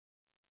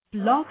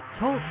Blog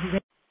Talk,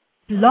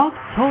 Blog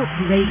Talk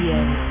Radio.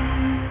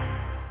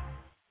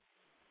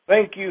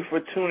 Thank you for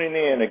tuning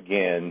in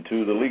again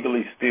to the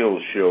Legally Still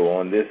Show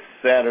on this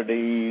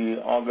Saturday,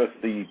 August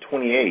the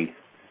 28th,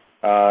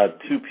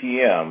 2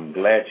 p.m.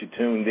 Glad you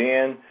tuned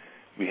in.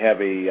 We have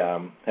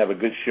a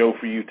good show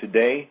for you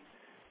today.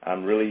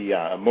 I'm really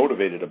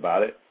motivated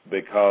about it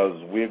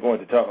because we're going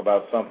to talk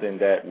about something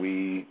that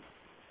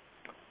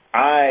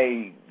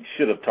I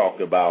should have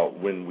talked about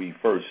when we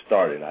first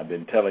started. I've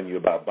been telling you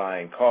about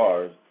buying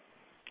cars,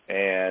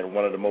 and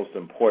one of the most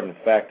important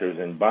factors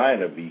in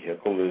buying a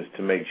vehicle is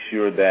to make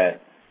sure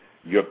that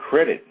your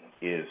credit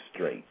is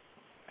straight.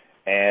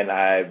 And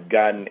I've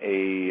gotten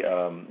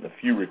a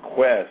few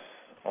requests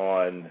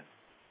on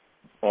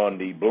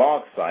the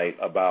blog site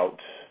about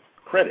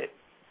credit,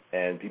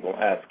 and people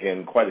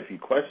asking quite a few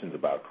questions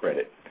about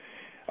credit.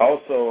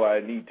 Also, I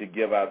need to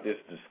give out this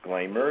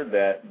disclaimer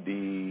that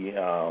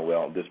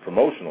this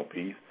promotional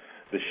piece,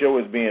 the show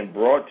is being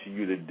brought to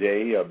you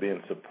today,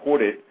 being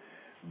supported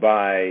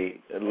by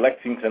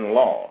Lexington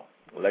Law.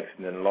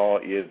 Lexington Law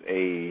is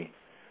a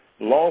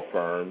law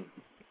firm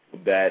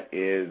that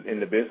is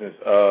in the business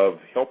of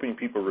helping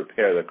people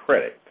repair their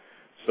credit.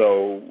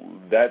 So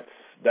that's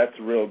a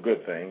real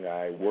good thing.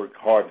 I worked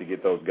hard to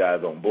get those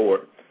guys on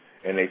board,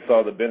 and they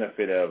saw the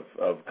benefit of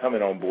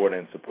coming on board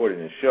and supporting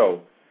the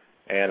show.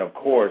 And, of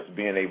course,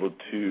 being able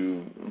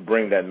to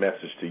bring that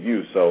message to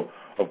you. So,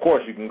 of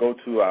course, you can go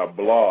to our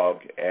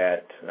blog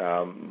at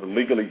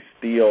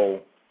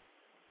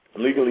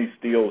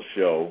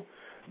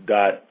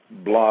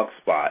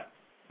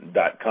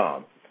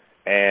legallystealshow.blogspot.com,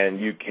 and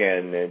you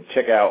can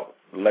check out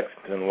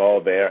Lexington Law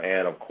there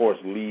and, of course,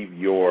 leave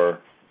your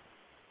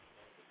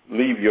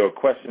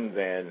questions,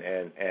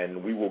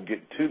 and we will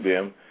get to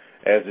them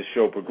as the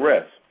show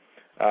progresses.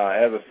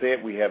 As I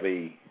said, we have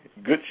a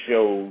good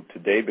show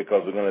today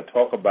because we're going to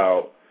talk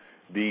about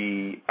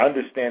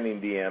understanding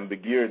the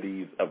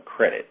ambiguities of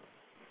credit.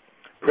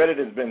 Credit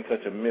has been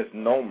such a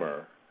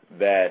misnomer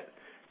that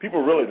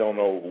people really don't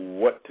know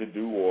what to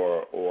do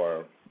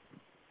or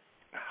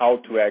how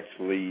to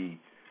actually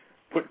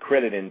put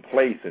credit in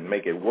place and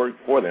make it work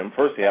for them.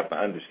 First, you have to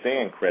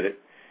understand credit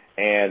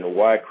and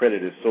why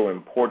credit is so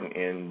important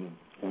in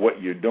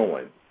what you're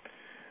doing.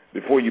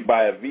 Before you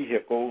buy a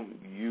vehicle,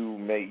 you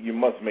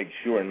must make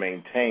sure and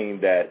maintain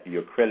that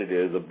your credit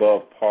is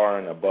above par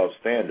and above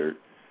standard,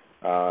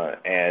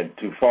 and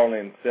to fall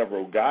in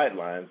several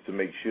guidelines to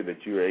make sure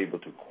that you're able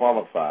to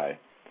qualify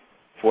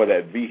for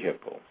that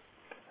vehicle.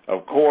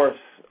 Of course,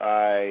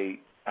 I'm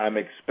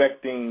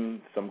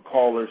expecting some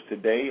callers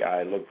today.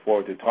 I look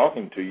forward to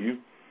talking to you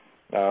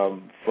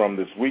from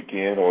this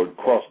weekend or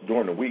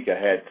during the week. I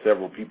had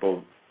several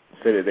people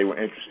say that they were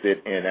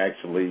interested in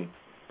actually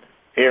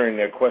airing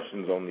their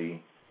questions on the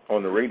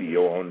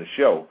radio, on the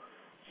show.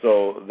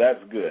 So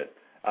that's good.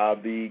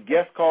 The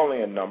guest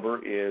call-in number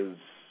is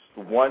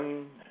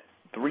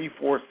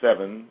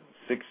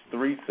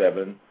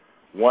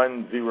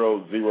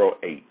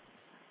 1-347-637-1008.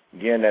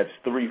 Again, that's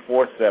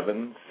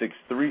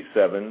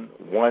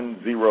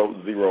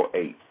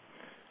 347-637-1008.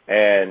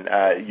 And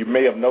you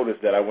may have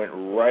noticed that I went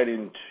right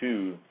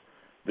into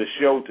the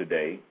show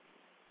today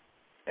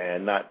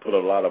and not put a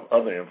lot of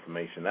other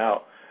information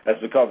out.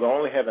 That's because I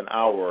only have an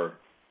hour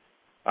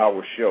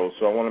show,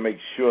 so I want to make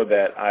sure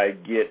that I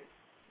get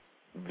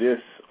this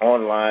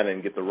online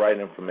and get the right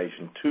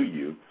information to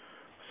you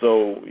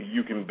so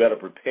you can better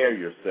prepare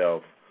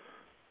yourself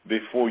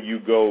before you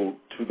go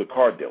to the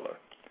car dealer.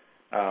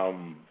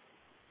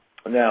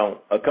 Now,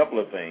 a couple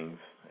of things,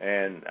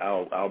 and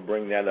I'll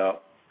bring that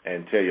up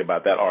and tell you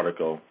about that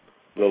article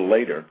a little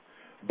later,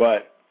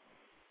 but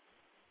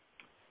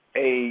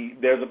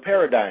there's a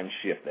paradigm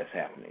shift that's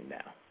happening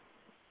now,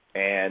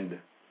 and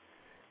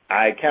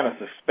I kind of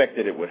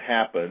suspected it would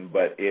happen,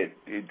 but it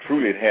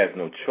truly has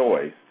no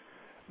choice.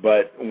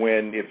 But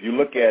if you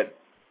look at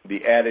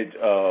the adage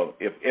of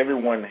if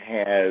everyone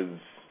has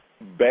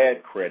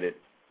bad credit,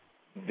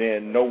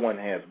 then no one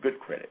has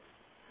good credit.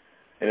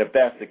 And if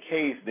that's the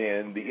case,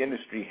 then the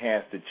industry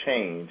has to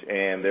change,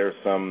 and there's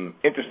some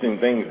interesting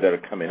things that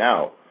are coming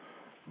out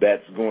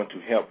that's going to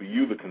help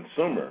you, the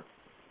consumer,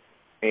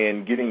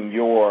 in getting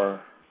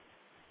your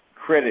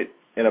credit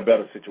in a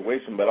better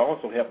situation, but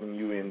also helping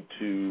you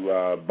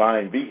into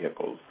buying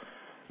vehicles.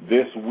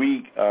 This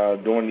week,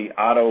 during the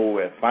Auto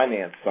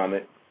Finance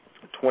Summit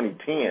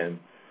 2010,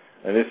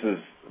 and this is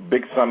a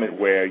big summit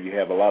where you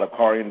have a lot of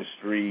car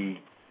industry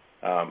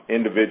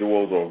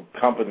individuals or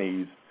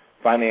companies,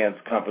 finance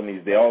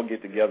companies, they all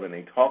get together and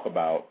they talk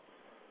about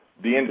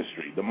the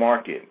industry, the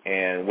market,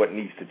 and what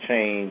needs to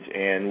change,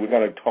 and we're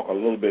going to talk a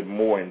little bit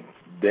more in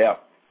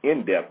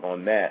depth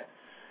on that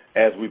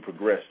as we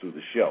progress through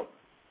the show.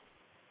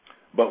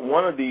 But as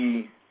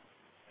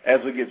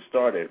we get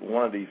started,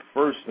 one of the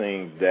first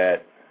things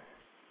that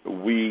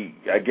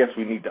I guess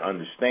we need to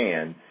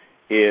understand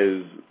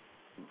is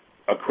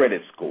a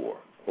credit score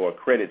or a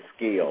credit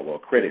scale or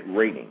credit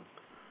rating.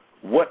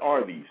 What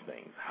are these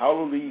things?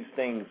 How do these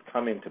things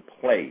come into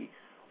play?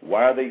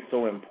 Why are they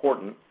so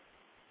important?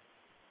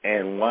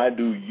 And why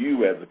do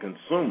you as a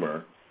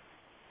consumer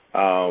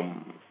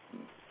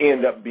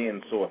end up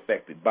being so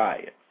affected by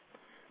it.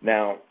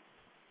 Now,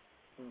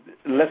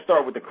 let's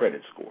start with the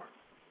credit score.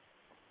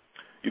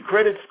 Your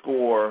credit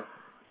score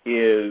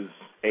is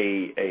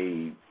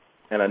an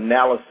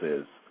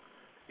analysis,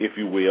 if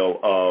you will,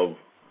 of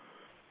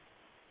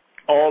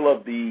all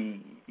of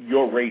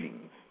your ratings.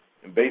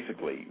 And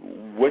basically,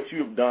 what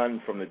you've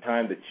done from the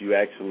time that you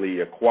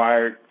actually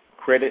acquired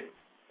credit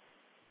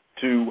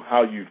to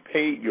how you've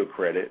paid your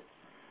credit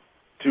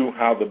to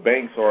how the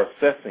banks are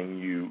assessing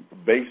you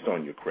based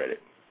on your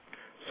credit.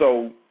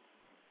 So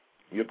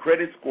your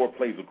credit score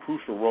plays a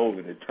crucial role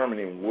in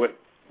determining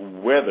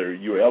whether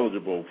you're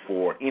eligible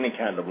for any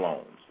kind of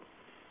loans.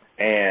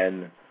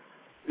 And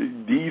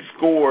these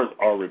scores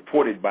are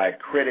reported by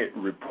credit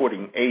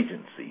reporting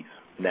agencies.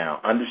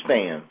 Now,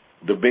 understand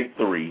the big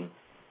three,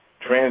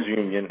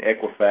 TransUnion,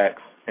 Equifax,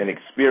 and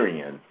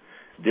Experian,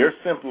 they're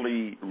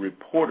simply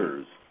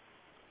reporters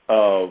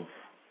of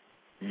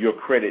your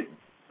credit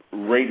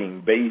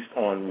rating based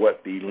on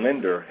what the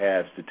lender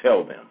has to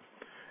tell them.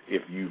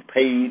 If you've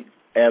paid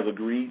as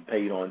agreed,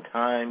 paid on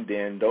time,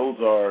 then those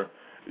are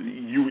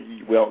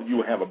you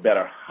will have a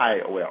better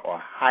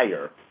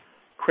higher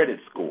credit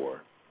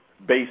score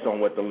based on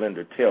what the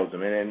lender tells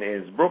them. And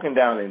it's broken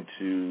down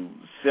into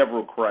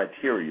several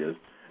criteria, and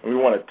we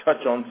want to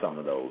touch on some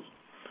of those.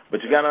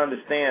 But you got to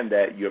understand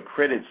that your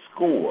credit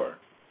score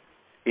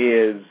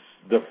is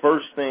the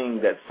first thing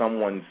that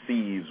someone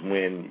sees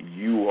when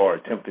you are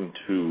attempting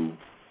to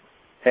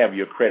have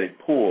your credit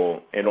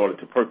pulled in order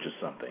to purchase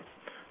something.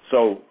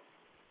 So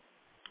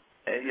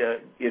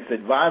it's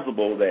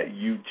advisable that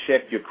you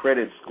check your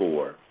credit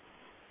score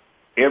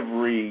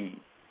every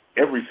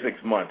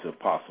 6 months if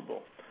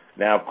possible.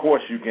 Now, of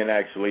course, you can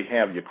actually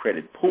have your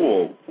credit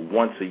pulled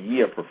once a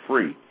year for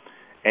free.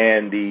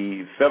 And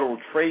the Federal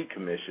Trade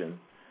Commission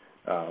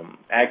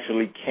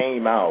actually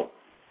came out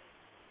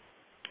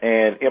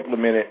and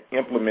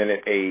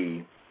implemented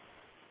a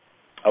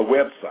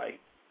website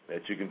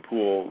that you can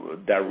pull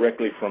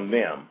directly from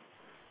them,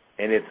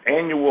 and it's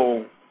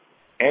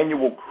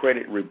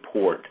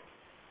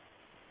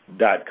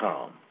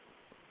annualcreditreport.com.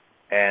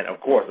 And,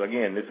 of course,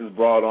 again, this is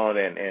brought on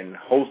and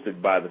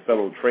hosted by the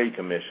Federal Trade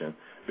Commission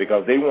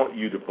because they want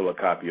you to pull a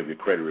copy of your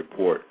credit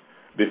report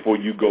before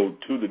you go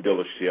to the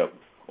dealership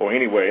or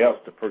anywhere else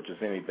to purchase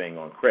anything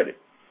on credit.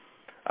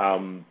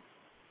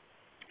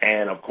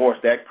 And, of course,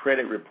 that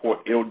credit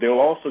report, they'll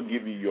also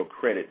give you your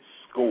credit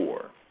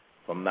score,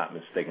 if I'm not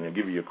mistaken. They'll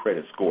give you your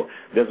credit score.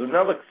 There's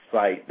another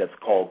site that's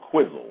called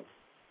Quizzle,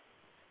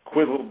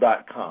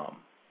 Quizzle.com.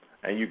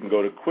 And you can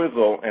go to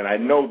Quizzle, and I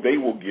know they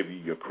will give you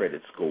your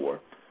credit score.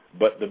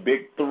 But the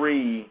big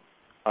three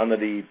under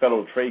the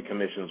Federal Trade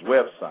Commission's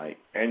website,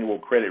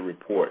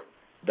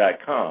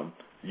 annualcreditreport.com,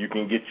 you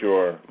can get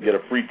a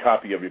free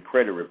copy of your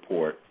credit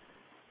report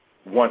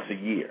once a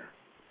year.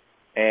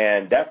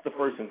 And that's the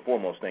first and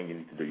foremost thing you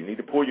need to do. You need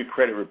to pull your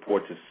credit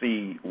report to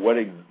see what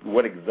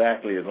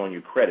exactly is on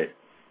your credit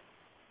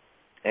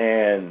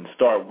and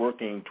start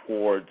working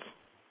towards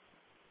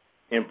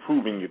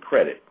improving your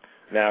credit.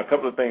 Now, a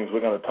couple of things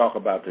we're going to talk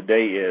about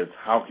today is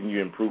how can you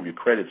improve your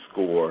credit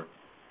score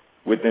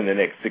within the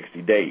next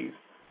 60 days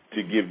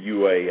to give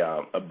you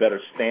a better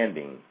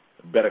standing,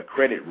 better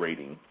credit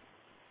rating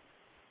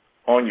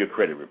on your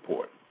credit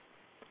report.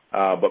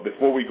 But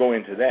before we go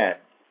into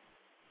that,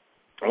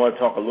 I want to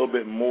talk a little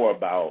bit more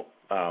about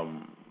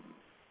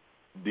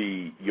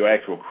your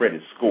actual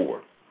credit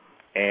score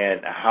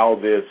and how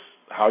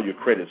your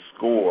credit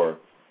score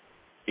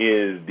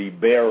is the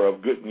bearer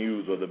of good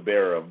news or the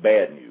bearer of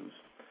bad news.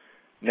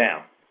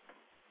 Now,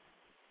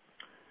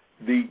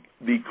 the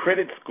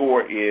credit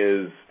score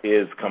is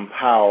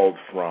compiled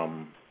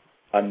from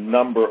a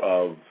number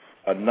of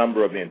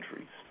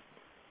entries.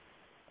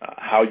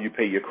 How you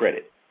pay your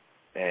credit,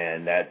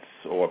 and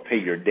or pay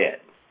your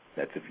debt.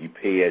 That's if you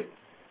pay it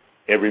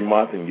every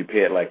month and you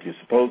pay it like you're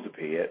supposed to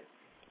pay it,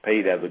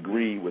 paid as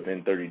agreed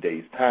within 30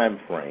 days time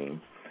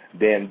frame,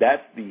 then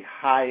that's the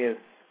highest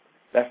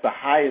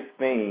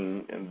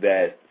thing,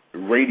 that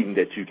rating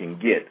that you can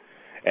get,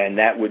 and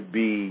that would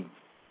be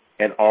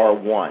an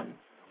R1,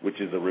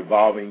 which is a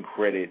revolving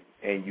credit,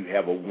 and you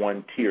have a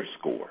 1-tier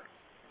score.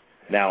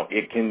 Now,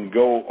 it can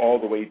go all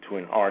the way to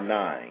an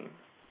R9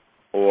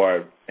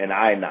 or an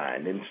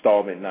I9,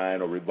 installment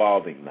 9 or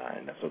revolving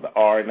 9. So the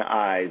R and the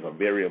I's are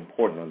very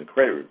important on the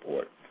credit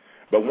report.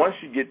 But once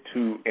you get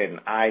to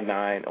an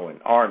I9 or an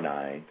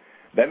R9,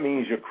 that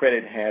means your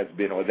credit has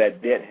been, or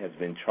that debt has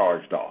been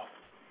charged off.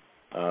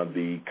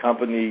 The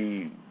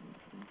company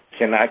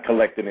cannot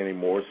collect it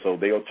anymore, so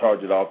they'll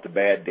charge it off to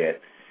bad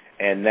debt,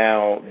 and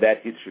now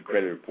that hits your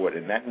credit report,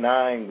 and that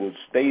 9 will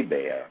stay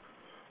there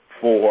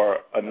for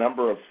a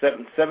number of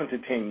 7 to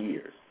 10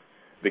 years,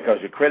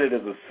 because your credit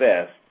is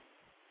assessed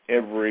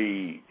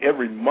every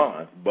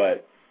month.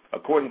 But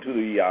according to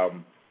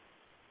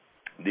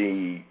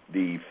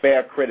the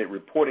Fair Credit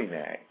Reporting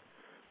Act,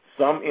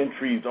 some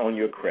entries on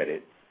your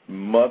credit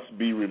must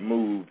be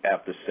removed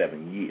after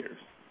 7 years.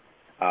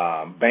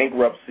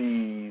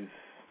 Bankruptcies,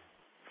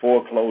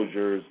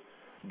 foreclosures,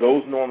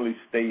 those normally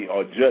stay,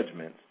 or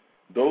judgments,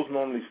 those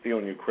normally stay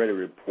on your credit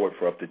report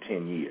for up to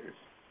 10 years.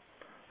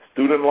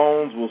 Student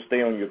loans will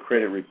stay on your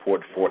credit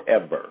report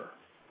forever.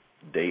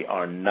 They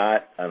are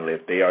not,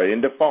 unless they are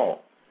in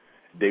default,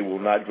 they will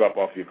not drop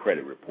off your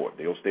credit report.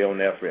 They'll stay on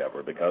there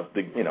forever because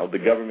the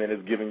government is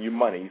giving you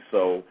money,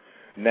 so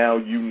now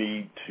you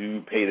need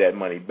to pay that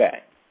money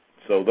back.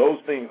 So those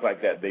things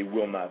like that, they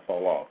will not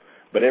fall off.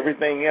 But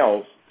everything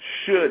else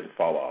should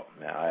fall off.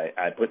 Now,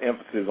 I put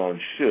emphasis on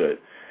should,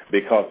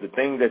 because the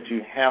thing that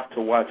you have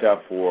to watch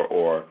out for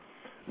or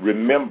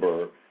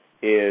remember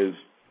is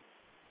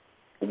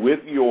with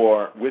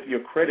your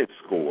credit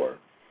score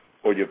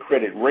or your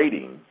credit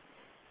rating,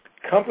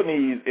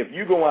 companies, if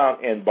you go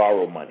out and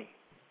borrow money,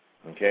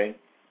 okay,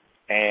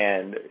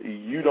 and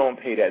you don't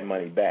pay that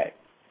money back,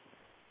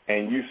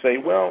 and you say,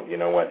 well, you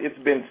know what, it's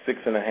been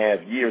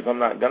 6.5 years, I'm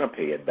not going to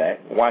pay it back.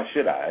 Why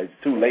should I? It's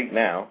too late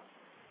now.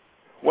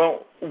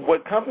 Well,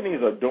 what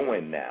companies are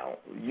doing now,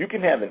 you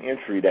can have an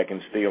entry that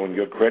can stay on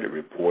your credit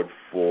report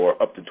for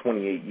up to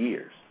 28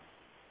 years,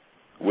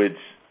 which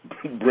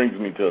brings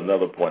me to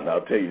another point, and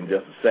I'll tell you in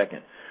just a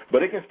second.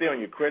 But it can stay on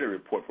your credit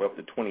report for up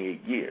to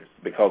 28 years,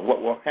 because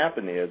what will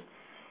happen is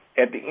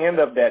at the end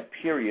of that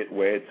period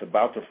where it's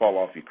about to fall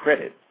off your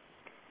credit,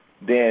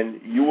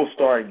 then you will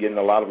start getting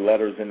a lot of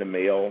letters in the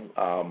mail.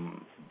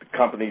 The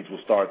companies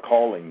will start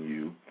calling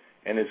you.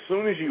 And as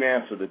soon as you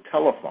answer the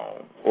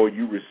telephone or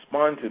you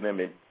respond to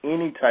them in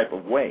any type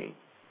of way,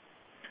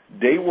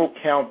 they will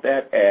count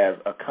that as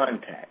a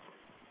contact.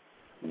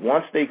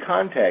 Once they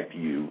contact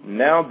you,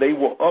 now they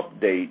will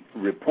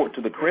report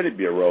to the credit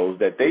bureaus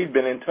that they've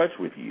been in touch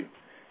with you.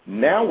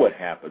 Now what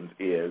happens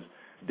is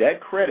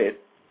that credit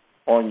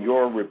on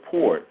your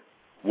report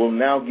will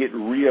now get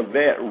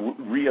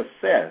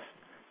reassessed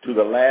to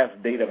the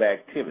last date of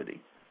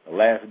activity. The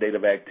last date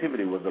of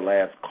activity was the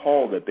last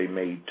call that they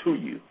made to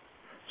you.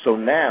 So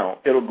now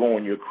it'll go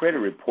on your credit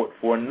report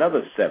for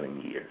another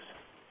 7 years.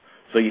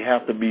 So you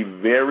have to be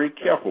very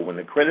careful. When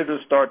the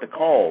creditors start to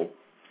call,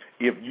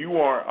 if you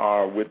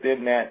are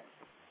within that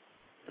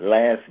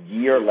last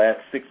year,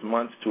 last 6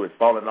 months to it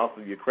falling off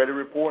of your credit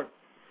report,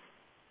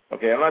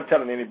 okay, I'm not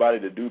telling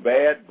anybody to do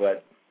bad,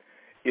 but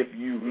if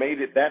you've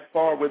made it that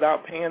far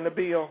without paying the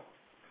bill,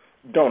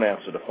 don't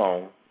answer the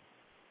phone.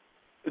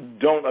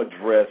 Don't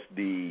address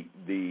the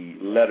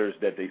letters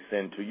that they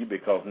send to you,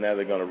 because now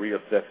they're going to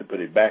reassess it, put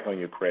it back on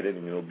your credit,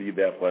 and it'll be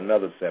there for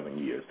another 7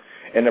 years.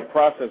 And the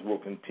process will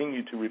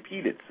continue to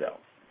repeat itself.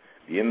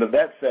 At the end of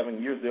that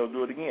 7 years, they'll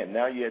do it again.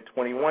 Now you're at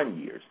 21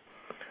 years.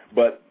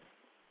 But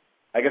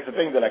I guess the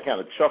thing that I kind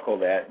of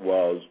chuckled at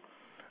was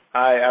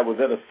I was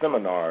at a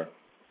seminar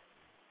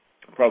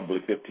probably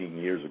 15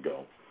 years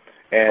ago,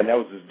 and there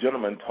was this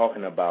gentleman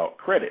talking about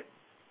credit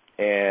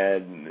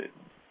and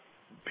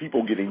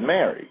people getting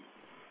married.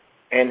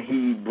 And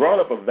he brought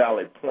up a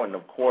valid point.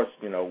 Of course,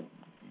 we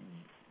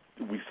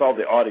saw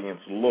the audience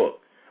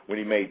look when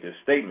he made this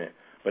statement.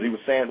 But he was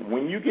saying,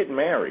 when you get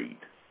married,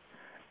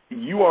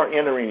 you are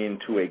entering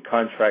into a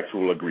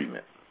contractual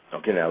agreement.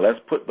 Okay, now let's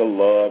put the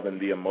love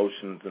and the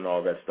emotions and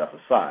all that stuff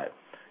aside.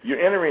 You're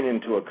entering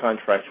into a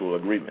contractual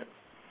agreement,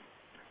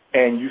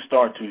 and you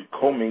start to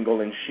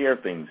commingle and share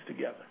things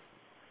together.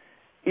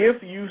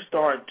 If you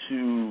start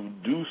to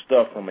do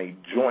stuff from a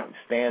joint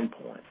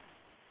standpoint,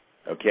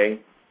 okay,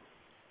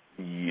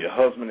 your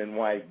husband and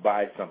wife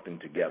buy something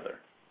together,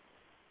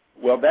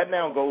 well, that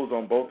now goes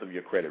on both of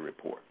your credit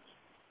reports.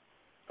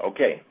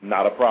 Okay,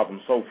 not a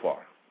problem so far.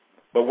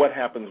 But what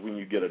happens when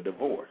you get a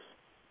divorce?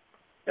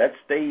 That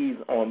stays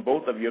on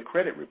both of your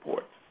credit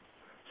reports.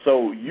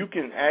 So you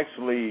can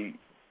actually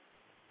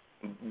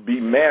be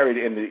married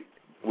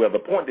the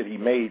point that he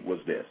made was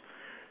this.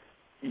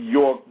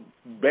 Your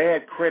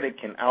bad credit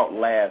can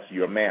outlast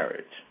your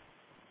marriage.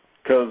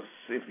 Because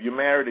if you're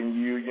married and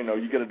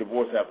you get a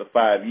divorce after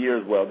 5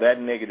 years, well,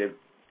 that negative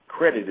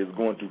credit is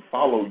going to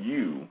follow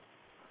you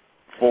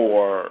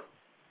for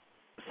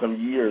some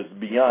years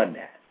beyond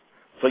that.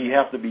 So you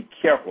have to be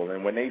careful.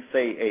 And when they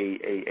say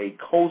a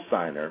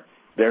co-signer,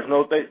 there's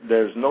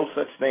no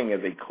such thing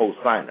as a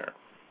co-signer.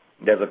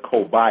 There's a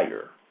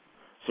co-buyer.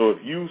 So if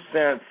you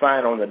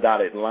sign on the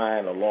dotted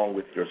line along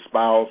with your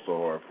spouse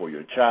or for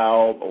your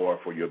child or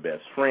for your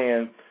best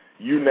friend,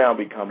 you now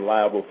become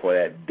liable for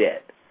that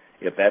debt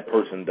if that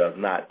person does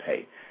not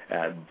pay.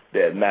 As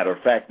a matter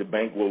of fact, the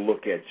bank will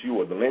look at you,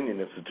 or the lending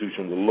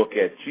institution will look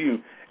at you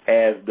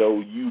as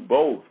though you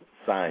both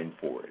signed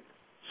for it.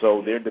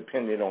 So they're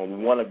dependent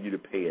on one of you to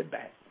pay it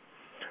back.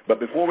 But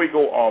before we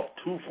go off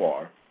too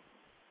far,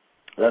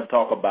 let's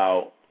talk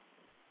about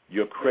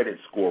your credit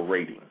score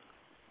rating,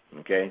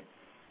 okay?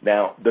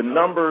 Now, the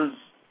numbers,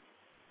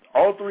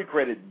 all three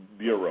credit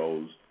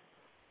bureaus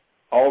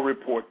all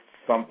report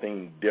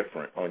something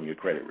different on your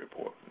credit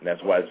report. And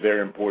that's why it's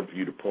very important for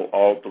you to pull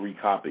all three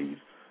copies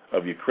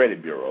of your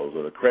credit bureaus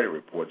or the credit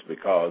reports,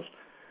 because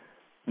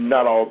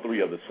not all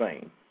three are the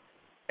same.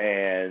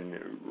 And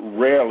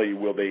rarely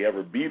will they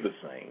ever be the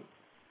same.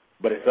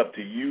 But it's up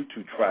to you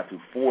to try to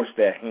force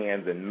their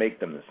hands and make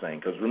them the same.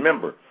 Because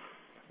remember,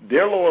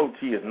 their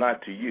loyalty is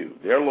not to you.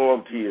 Their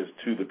loyalty is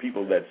to the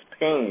people that's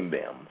paying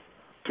them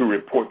to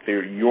report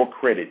your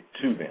credit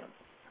to them.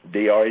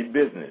 They are a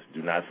business.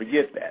 Do not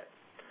forget that.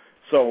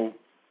 So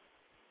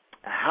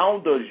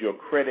how does your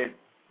credit,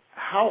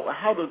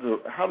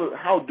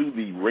 how do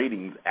the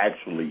ratings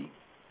actually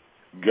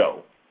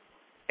go?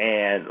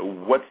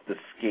 And what's the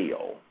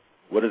scale?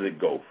 What does it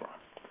go from?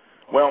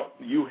 Well,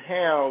 you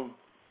have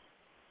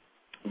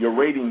your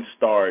ratings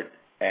start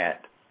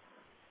at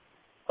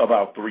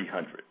about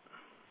 300.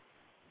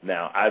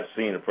 Now, I've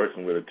seen a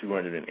person with a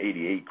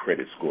 288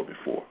 credit score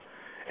before,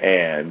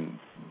 and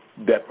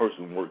that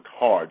person worked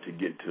hard to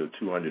get to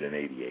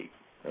 288,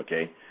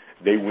 okay?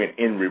 They went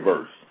in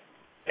reverse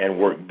and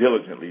worked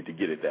diligently to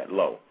get it that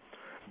low.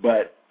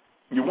 But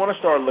you want to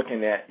start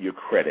looking at your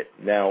credit.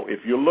 Now,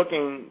 if you're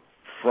looking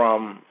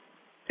from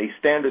a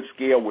standard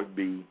scale would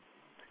be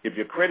if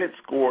your credit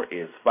score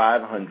is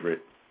 500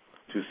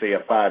 to, say, a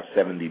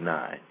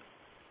 579,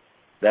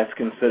 that's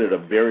considered a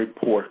very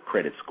poor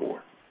credit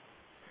score.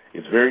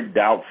 It's very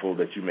doubtful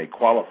that you may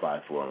qualify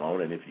for a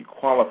loan, and if you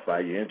qualify,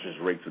 your interest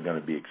rates are going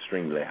to be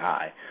extremely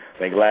high. I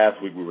think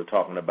last week we were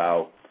talking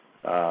about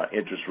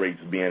interest rates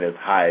being as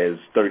high as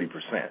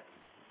 30%.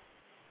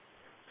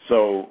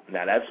 So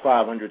now that's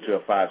 500 to a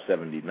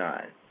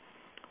 579.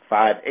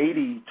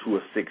 580 to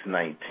a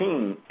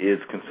 619 is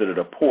considered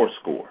a poor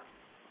score.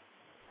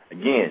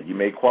 Again, you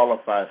may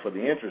qualify for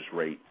the interest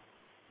rate.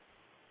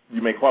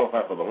 You may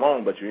qualify for the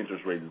loan, but your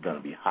interest rate is going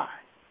to be high.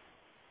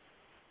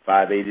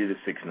 580 to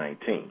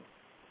 619.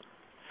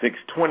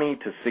 620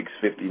 to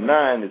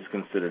 659 is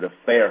considered a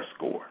fair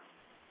score.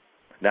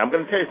 Now, I'm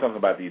going to tell you something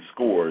about these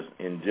scores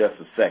in just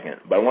a second,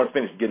 but I want to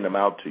finish getting them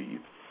out to you.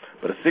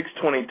 But a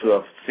 620 to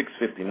a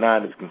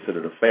 659 is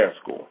considered a fair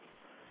score.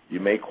 You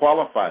may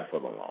qualify for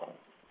the loan,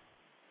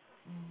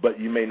 but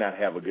you may not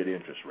have a good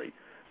interest rate.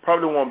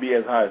 Probably won't be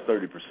as high as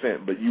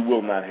 30%, but you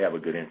will not have a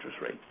good interest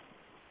rate.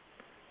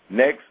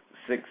 Next,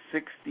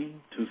 660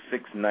 to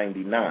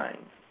 699.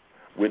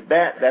 With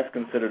that, that's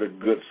considered a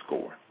good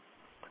score.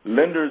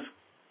 Lenders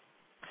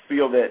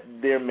feel that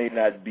there may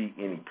not be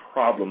any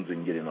problems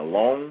in getting a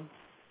loan,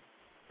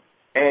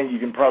 and you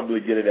can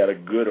probably get it at a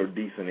good or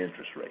decent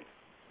interest rate,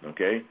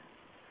 okay?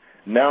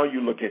 Now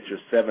you look at your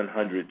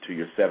 700 to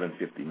your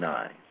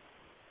 759.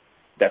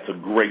 That's a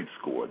great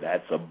score.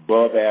 That's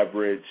above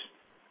average.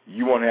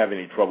 You won't have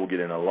any trouble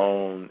getting a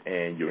loan,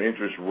 and your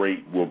interest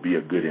rate will be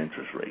a good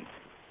interest rate.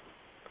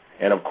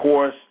 And, of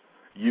course,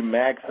 you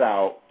max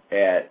out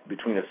at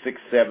between a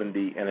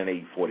 670 and an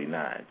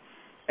 849.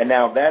 And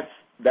now that's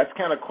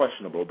kind of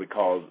questionable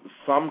because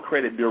some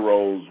credit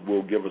bureaus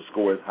will give a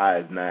score as high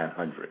as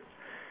 900.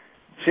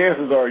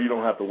 Chances are you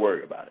don't have to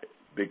worry about it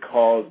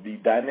because the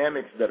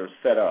dynamics that are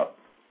set up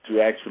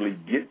to actually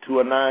get to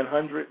a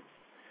 900,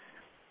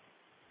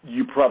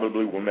 you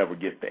probably will never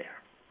get there.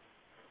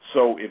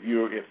 So if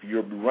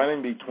you're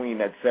running between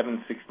that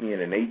 760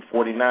 and an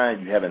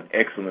 849, you have an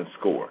excellent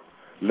score.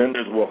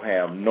 Lenders will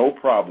have no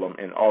problem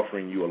in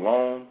offering you a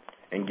loan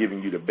and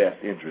giving you the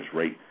best interest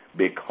rate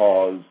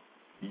because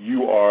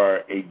you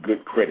are a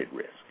good credit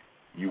risk.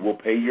 You will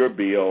pay your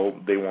bill.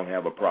 They won't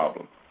have a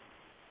problem.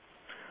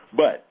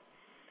 But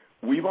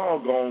we've all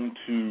gone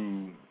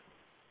to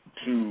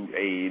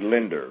a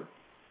lender,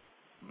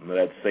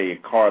 let's say a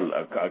car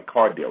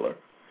dealer,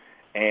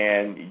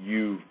 and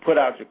you've put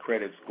out your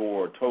credit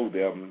score, told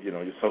them,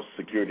 your Social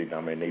Security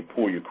number, and they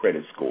pull your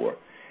credit score.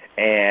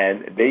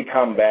 And they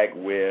come back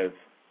with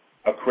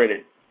a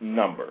credit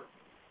number.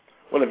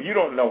 Well, if you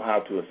don't know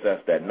how to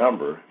assess that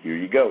number, here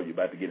you go. You're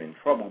about to get in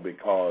trouble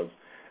because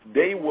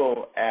they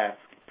will ask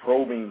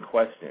probing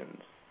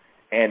questions.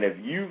 And if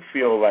you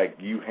feel like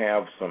you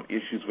have some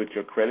issues with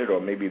your credit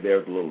or maybe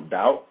there's a little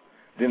doubt,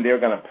 then they're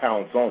going to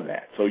pounce on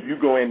that. So you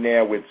go in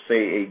there with,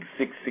 say, a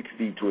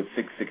 660 to a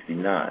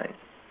 669,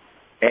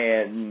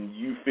 and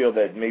you feel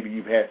that maybe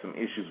you've had some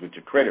issues with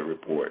your credit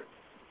report.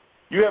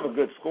 You have a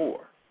good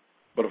score.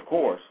 But, of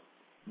course,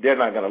 they're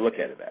not going to look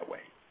at it that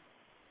way.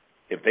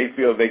 If they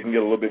feel they can get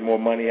a little bit more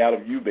money out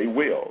of you, they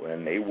will,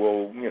 and they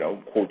will,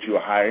 quote you a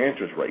higher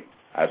interest rate.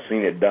 I've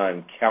seen it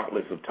done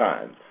countless of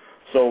times.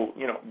 So,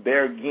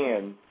 there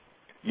again,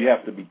 you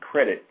have to be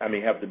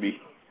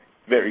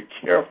very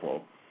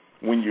careful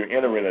when you're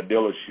entering a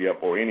dealership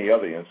or any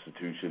other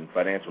institution,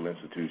 financial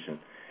institution,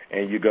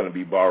 and you're going to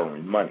be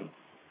borrowing money.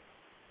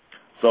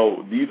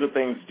 So these are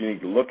things that you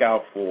need to look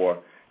out for.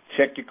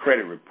 Check your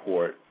credit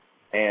report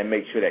and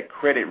make sure that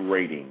credit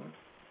rating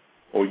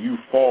or you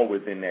fall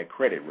within that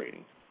credit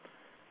rating.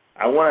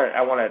 I want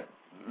to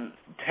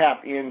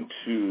tap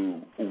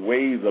into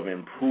ways of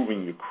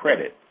improving your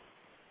credit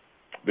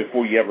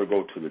before you ever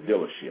go to the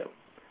dealership.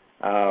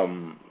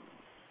 I'm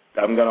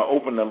going to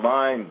open the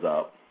lines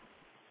up,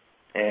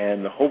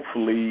 and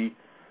hopefully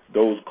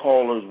those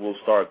callers will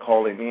start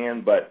calling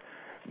in, but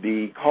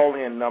the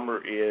call-in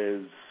number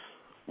is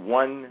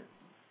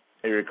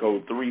area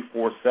code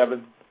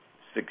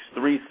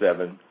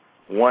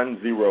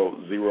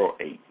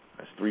 347-637-1008.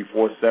 That's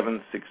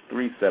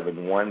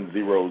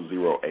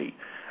 347-637-1008.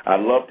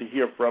 I'd love to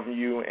hear from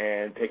you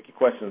and take your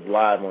questions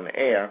live on the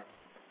air,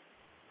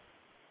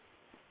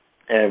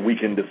 and we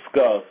can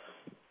discuss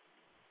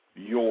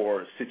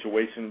your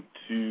situation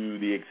to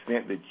the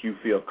extent that you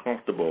feel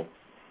comfortable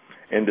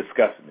in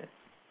discussing it.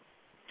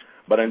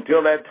 But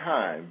until that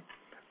time,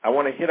 I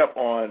want to hit up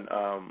on,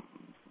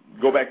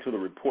 go back to the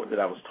report that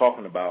I was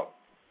talking about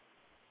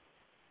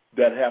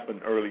that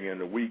happened earlier in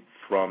the week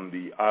from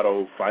the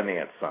Auto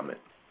Finance Summit.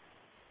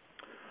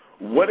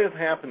 What is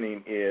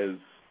happening is,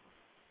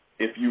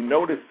 if you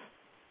notice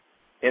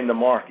in the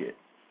market,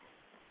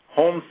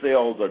 home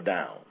sales are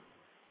down,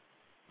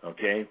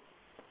 okay?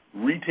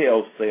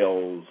 Retail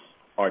sales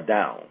are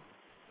down.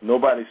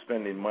 Nobody's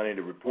spending money.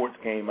 The reports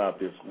came out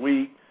this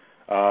week.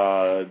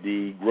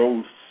 The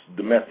gross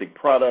domestic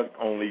product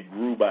only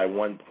grew by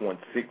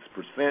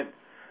 1.6%.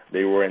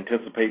 They were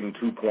anticipating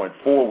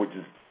 2.4, which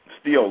is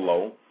still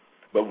low,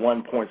 but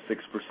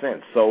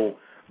 1.6%. So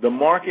the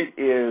market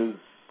is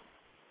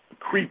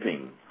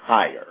creeping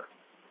higher.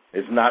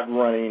 It's not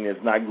running,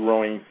 it's not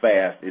growing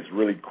fast, it's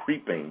really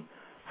creeping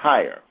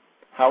higher.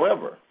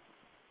 However,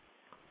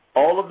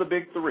 all of the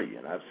big three,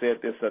 and I've said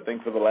this I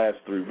think for the last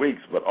 3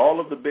 weeks, but all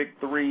of the big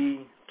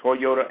three,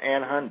 Toyota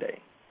and Hyundai,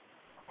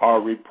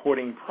 are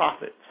reporting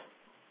profits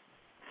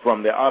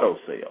from their auto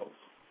sales.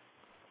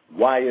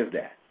 Why is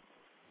that?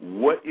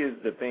 What is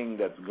the thing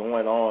that's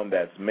going on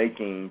that's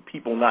making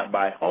people not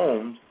buy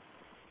homes,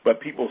 but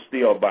people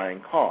still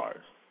buying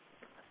cars?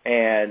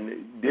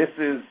 And this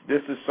is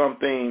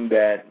something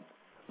that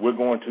we're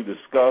going to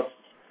discuss,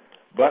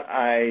 but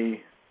hang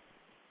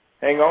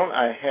on,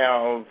 I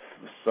have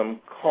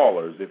some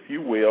callers, if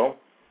you will.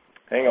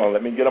 Hang on,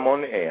 let me get them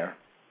on the air.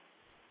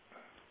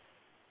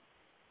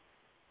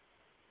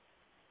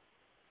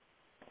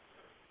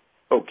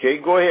 Okay,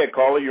 go ahead,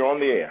 caller, you're on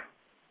the air.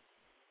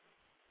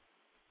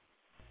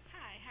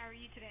 Hi, how are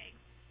you today?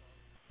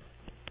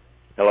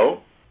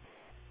 Hello?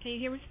 Can you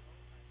hear me?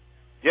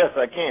 Yes,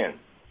 I can.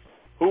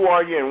 Who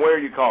are you and where are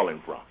you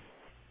calling from?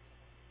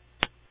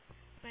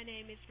 My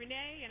name is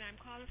Renee, and I'm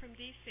calling from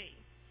D.C.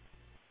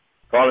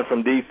 Calling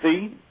from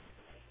D.C.?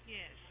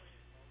 Yes.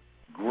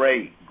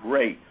 Great,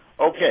 great.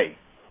 Okay,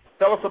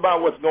 tell us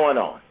about what's going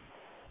on.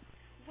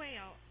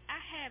 Well,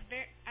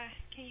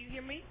 can you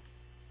hear me?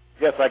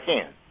 Yes, I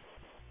can.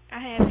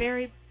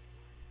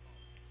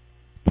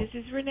 This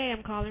is Renee,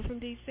 I'm calling from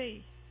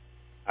D.C.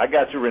 I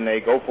got you, Renee.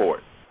 Go for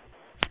it.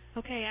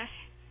 Okay,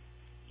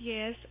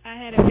 I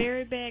had a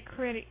very bad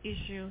credit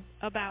issue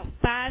about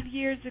 5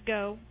 years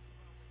ago.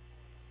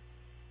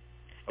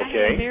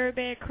 Okay. I had very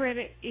bad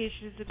credit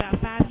issues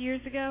about 5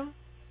 years ago.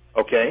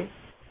 Okay.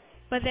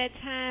 But that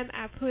time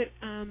I put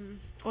on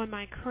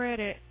my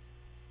credit.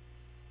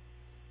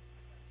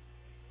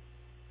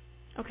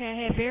 Okay, I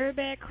had very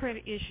bad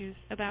credit issues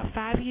about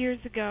 5 years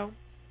ago.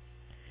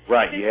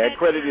 Right, Since you had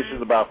credit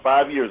issues about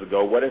 5 years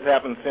ago. What has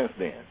happened since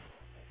then?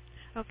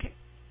 Okay.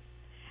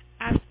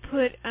 I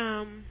put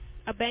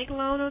a bank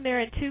loan on there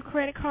and 2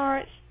 credit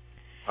cards.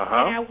 And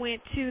I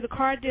went to the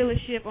car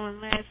dealership on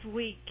last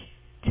week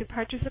to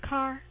purchase a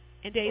car,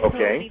 and they told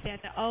me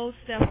that the old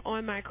stuff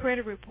on my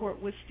credit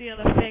report was still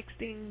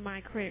affecting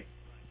my credit.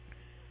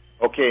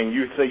 Okay, and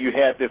you say you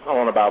had this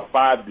on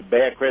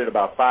bad credit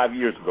about 5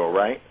 years ago,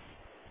 right?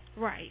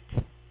 Right.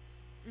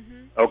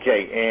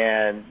 Okay,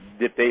 and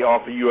did they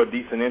offer you a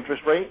decent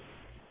interest rate?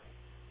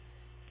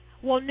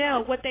 Well,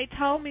 no. What they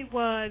told me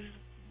was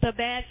the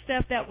bad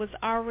stuff that was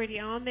already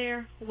on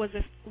there was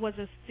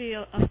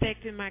still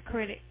affecting my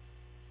credit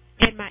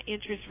and my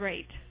interest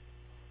rate.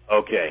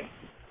 Okay.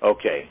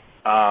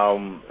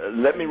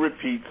 Let me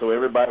repeat so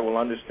everybody will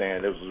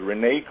understand. This was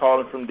Renee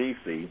calling from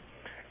D.C.,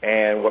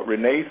 and what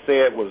Renee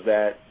said was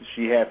that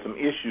she had some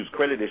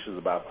credit issues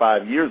about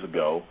 5 years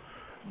ago,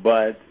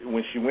 but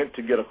when she went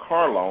to get a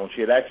car loan,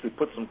 she had actually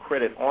put some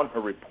credit on her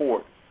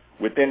report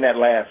within that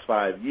last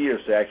 5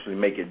 years to actually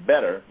make it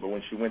better. But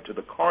when she went to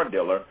the car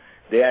dealer,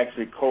 they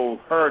actually told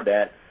her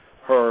that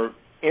her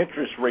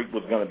interest rate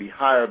was going to be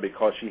higher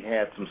because she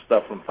had some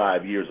stuff from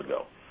 5 years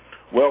ago.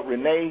 Well,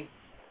 Renee,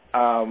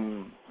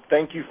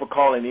 thank you for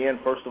calling in,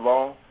 first of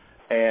all,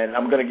 and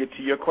I'm going to get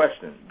to your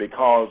question,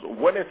 because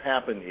what has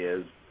happened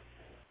is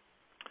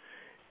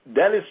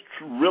that is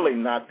really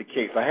not the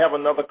case. I have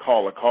another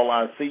caller. Caller,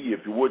 I see you.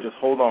 If you would, just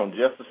hold on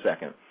just a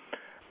second.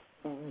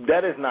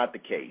 That is not the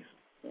case.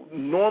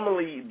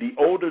 Normally, the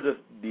older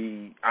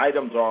the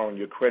items are on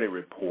your credit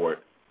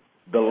report,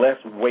 the less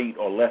weight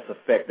or less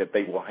effect that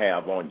they will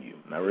have on you.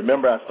 Now,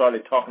 remember, I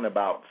started talking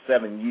about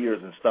 7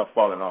 years and stuff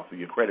falling off of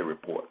your credit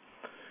report.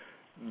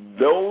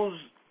 Those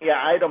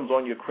items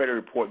on your credit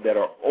report that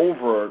are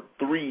over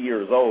 3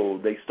 years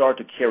old, they start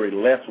to carry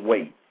less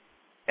weight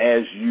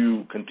as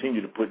you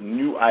continue to put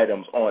new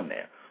items on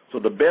there. So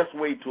the best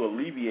way to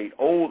alleviate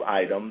old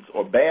items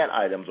or bad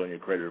items on your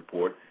credit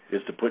report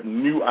is to put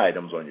new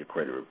items on your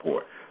credit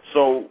report.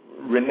 So,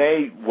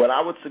 Renee, what I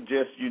would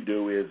suggest you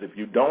do is, if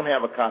you don't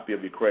have a copy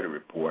of your credit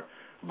report,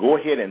 go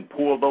ahead and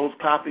pull those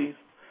copies,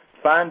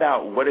 find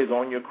out what is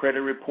on your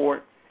credit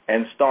report,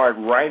 and start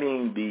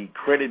writing the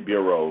credit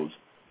bureaus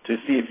to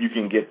see if you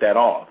can get that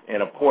off.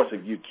 And, of course,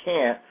 if you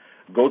can't,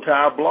 go to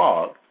our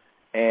blog,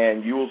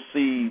 and you will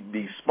see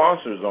the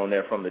sponsors on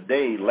there from the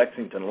day,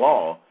 Lexington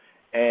Law,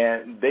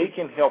 and they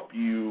can help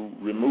you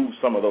remove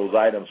some of those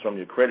items from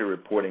your credit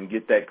report and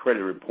get that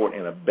credit report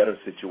in a better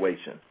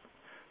situation.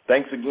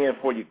 Thanks again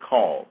for your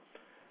call.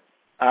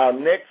 Our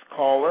next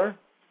caller,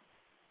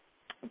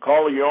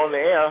 you're on the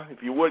air.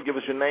 If you would, give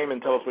us your name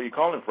and tell us where you're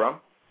calling from.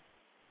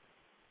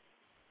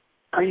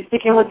 Are you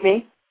speaking with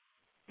me?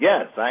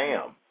 Yes, I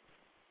am.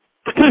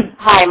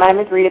 Hi, my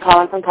name is Rita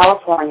calling from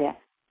California.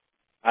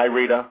 Hi,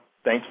 Rita.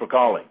 Thanks for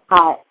calling.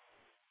 Hi.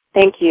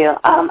 Thank you.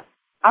 I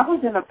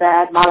was in a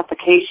bad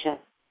modification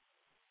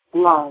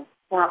loan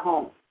for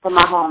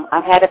my home.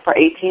 I've had it for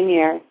 18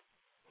 years.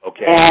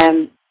 Okay.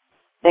 And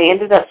they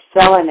ended up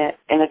selling it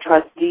in a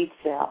trust deed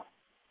sale.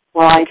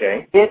 Well, I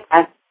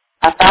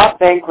filed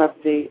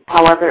bankruptcy.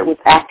 However, it was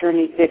after an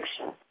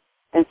eviction.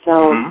 And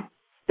so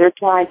they're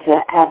trying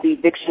to have the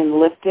eviction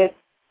lifted.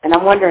 And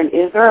I'm wondering,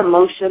 is there a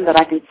motion that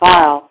I can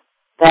file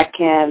that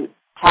can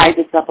tie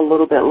this up a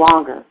little bit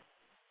longer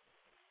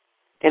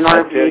in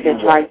order for me to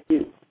try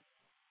to?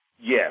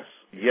 Yes,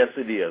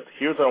 it is.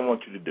 Here's what I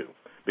want you to do,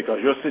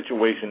 because your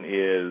situation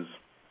is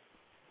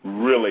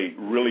really,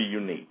 really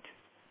unique.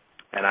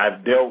 And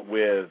I've dealt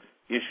with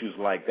issues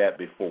like that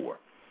before.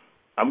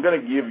 I'm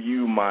going to give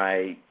you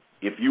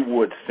if you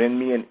would send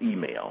me an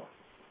email.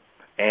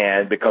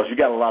 And because you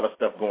got a lot of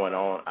stuff going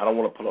on, I don't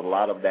want to put a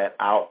lot of that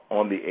out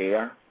on the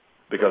air,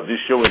 because this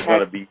show is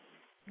going to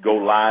go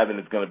live and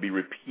it's going to be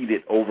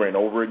repeated over and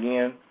over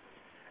again.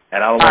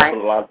 And I don't want to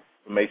put a lot of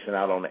information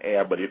out on the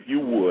air. But if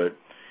you would,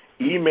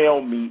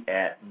 email me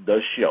at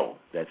the show.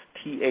 That's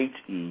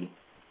THESHOW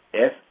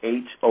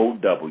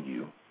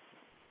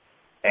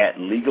at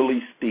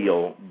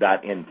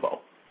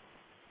legallysteal.info.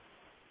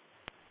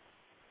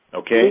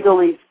 Okay?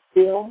 Legally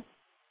Steal?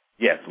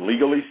 Yes,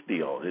 Legally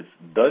Steal. It's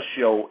the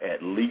show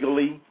at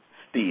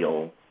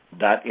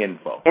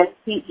legallysteal.info.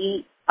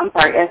 STEEL?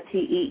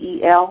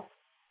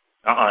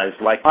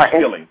 It's like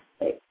stealing.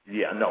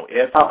 Yeah, no.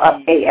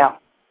 AL.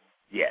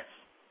 Yes.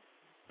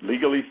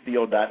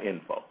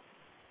 Legallysteal.info.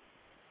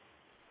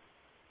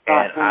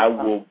 And I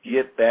will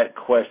get that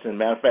question.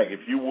 Matter of fact,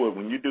 if you would,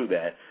 when you do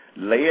that,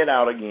 lay it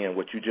out again,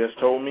 what you just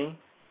told me,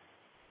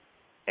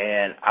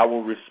 and I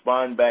will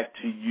respond back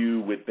to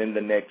you within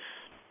the next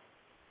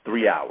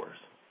 3 hours.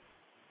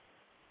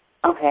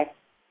 Okay.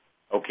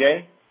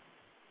 Okay?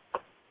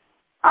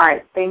 All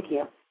right. Thank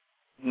you.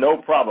 No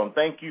problem.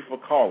 Thank you for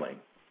calling.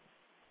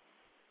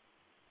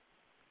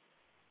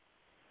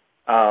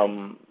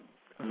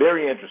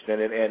 Very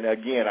interesting. And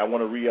again, I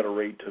want to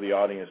reiterate to the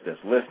audience that's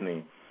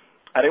listening,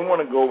 I didn't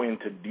want to go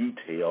into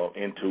detail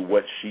into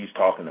what she's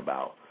talking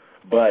about.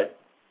 But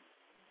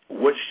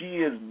what she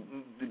is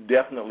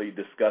definitely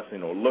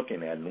discussing or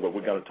looking at, and what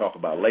we're going to talk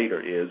about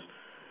later, is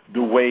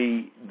the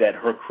way that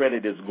her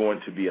credit is going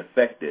to be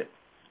affected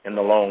in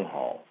the long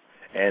haul.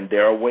 And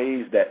there are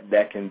ways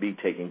that can be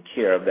taken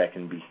care of, that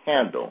can be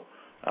handled.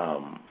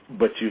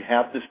 But you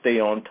have to stay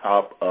on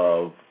top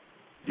of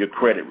your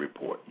credit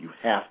report. You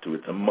have to.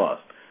 It's a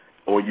must,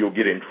 or you'll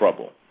get in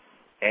trouble.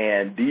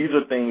 And these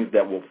are things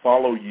that will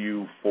follow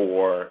you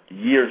for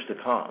years to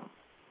come.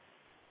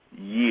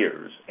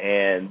 Years.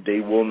 And they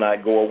will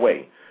not go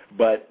away.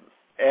 But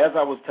as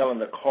I was telling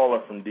the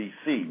caller from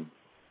D.C.,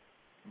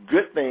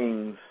 good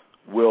things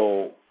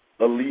will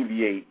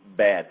alleviate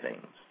bad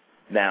things.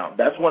 Now,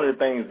 that's one of the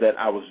things that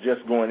I was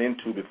just going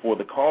into before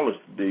the calls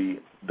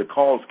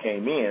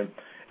came in,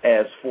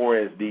 as far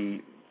as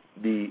the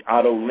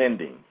auto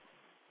lending.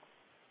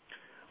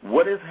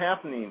 What is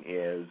happening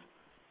is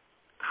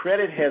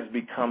credit has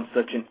become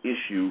such an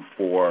issue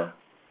for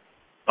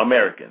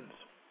Americans,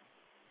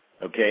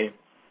 okay?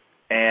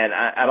 And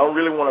I don't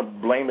really want to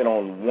blame it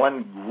on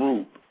one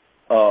group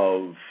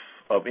of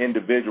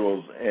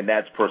individuals, and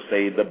that's per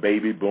se the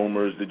baby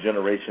boomers, the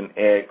Generation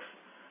X,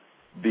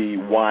 the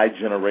Y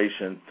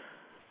generation.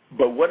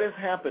 But what has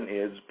happened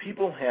is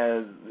people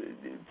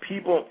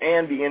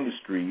and the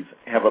industries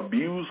have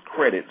abused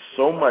credit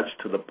so much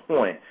to the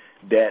point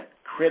that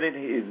credit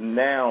is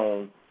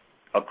now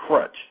a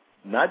crutch.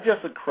 Not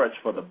just a crutch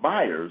for the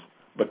buyers,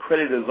 but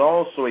credit is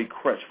also a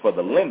crutch for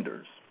the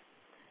lenders.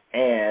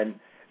 And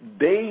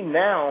they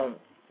now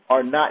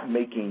are not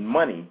making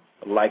money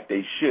like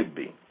they should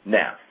be.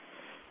 Now,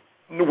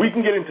 we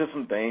can get into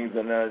some things,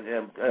 and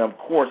of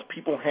course,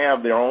 people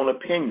have their own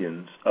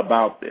opinions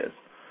about this.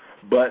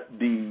 But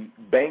the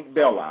bank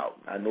bailout,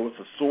 I know it's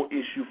a sore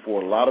issue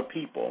for a lot of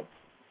people,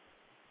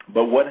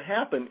 but what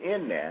happened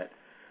in that,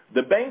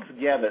 the banks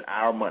gathered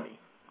our money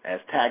as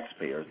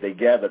taxpayers. They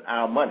gathered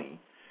our money,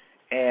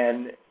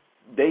 and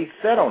they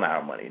sat on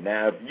our money.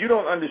 Now, if you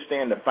don't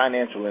understand the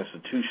financial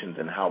institutions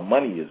and how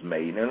money is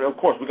made, and of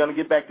course, we're going to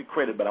get back to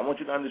credit, but I want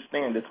you to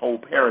understand this whole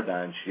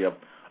paradigm shift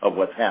of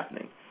what's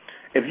happening.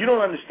 If you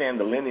don't understand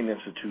the lending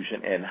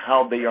institution and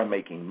how they are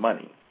making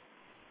money,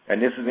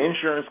 and this is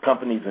insurance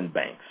companies and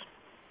banks,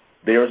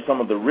 they are some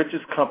of the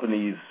richest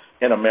companies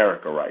in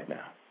America right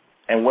now.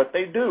 And what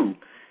they do,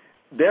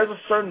 there's a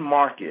certain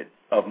market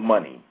of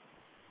money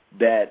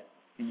that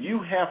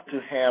you have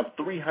to have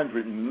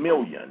 $300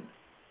 million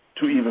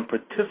to even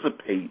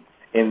participate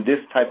in this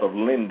type of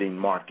lending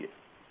market.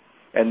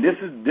 And this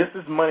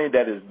is money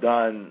that is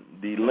done,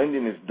 the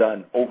lending is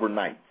done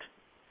overnight.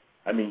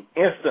 I mean,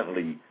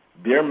 instantly,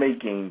 they're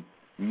making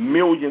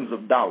millions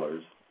of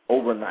dollars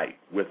overnight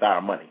with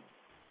our money.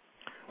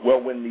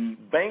 Well, when the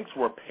banks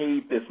were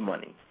paid this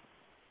money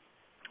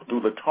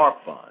through the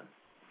TARP fund,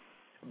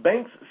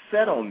 banks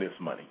sat on this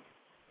money,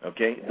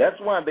 okay? That's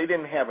why they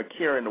didn't have a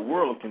care in the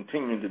world of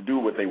continuing to do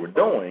what they were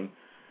doing,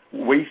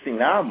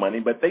 wasting our money,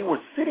 but they were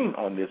sitting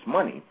on this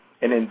money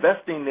and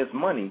investing this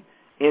money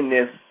in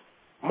this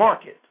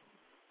market,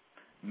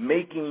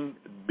 making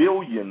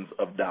billions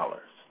of dollars.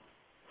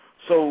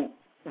 So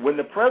when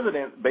the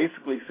president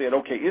basically said,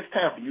 okay, it's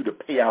time for you to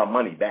pay our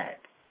money back,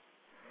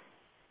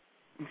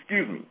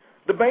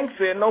 the bank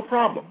said, no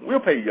problem, we'll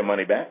pay you your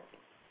money back.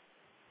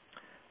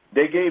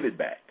 They gave it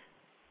back.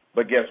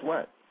 But guess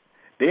what?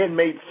 They had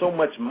made so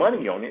much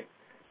money on it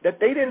that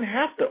they didn't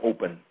have to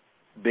open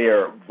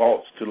their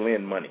vaults to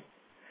lend money.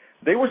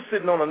 They were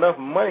sitting on enough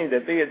money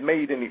that they had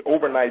made in the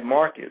overnight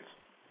markets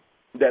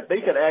that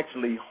they could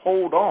actually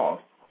hold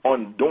off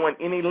on doing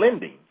any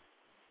lending.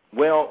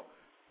 Well,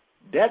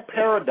 that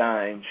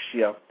paradigm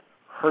shift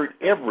hurt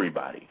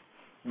everybody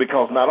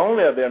because not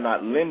only are they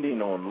not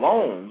lending on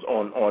loans,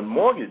 on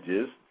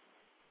mortgages,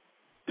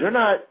 they're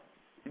not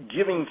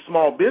giving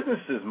small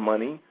businesses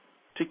money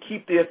to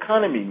keep the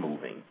economy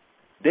moving.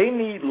 They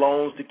need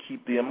loans to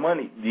keep the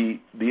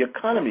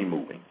economy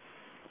moving.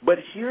 But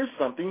here's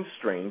something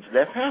strange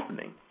that's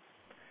happening.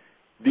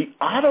 The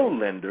auto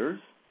lenders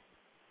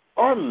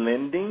are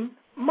lending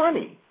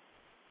money,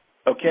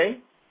 okay?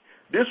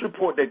 This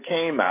report that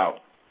came out,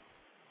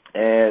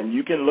 and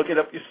you can look it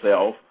up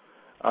yourself,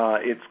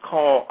 it's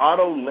called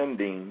Auto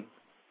Lenders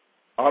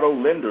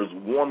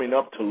Warming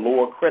Up to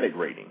Lower Credit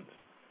Ratings.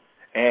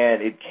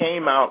 And it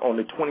came out on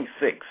the 26th,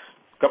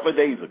 a couple of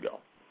days ago.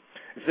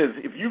 It says,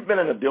 if you've been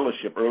in a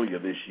dealership earlier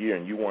this year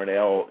and you weren't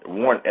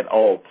at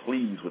all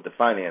pleased with the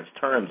finance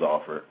terms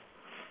offered,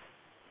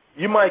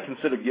 you might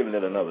consider giving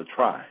it another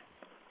try.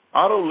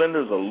 Auto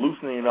lenders are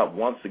loosening up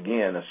once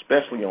again,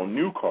 especially on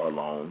new car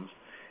loans,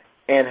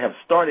 and have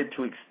started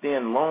to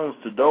extend loans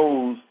to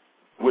those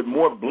with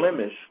more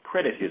blemished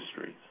credit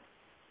histories.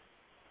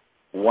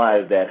 Why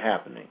is that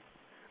happening?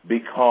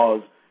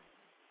 Because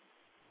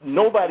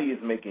nobody is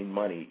making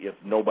money if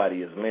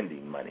nobody is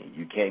lending money.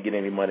 You can't get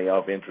any money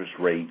off interest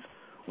rates.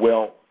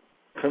 Well,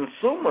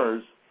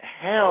 consumers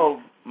have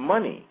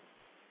money.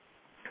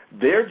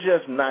 They're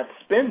just not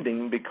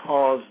spending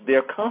because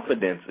their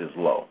confidence is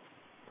low.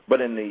 But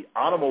in the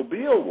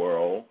automobile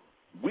world,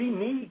 we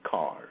need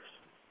cars.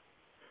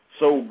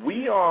 So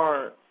we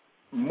are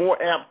more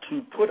apt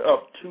to put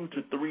up $2,000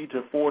 to $3,000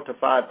 to $4,000 to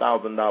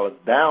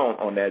 $5,000 down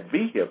on that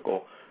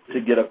vehicle to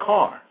get a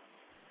car.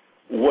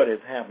 What is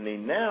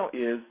happening now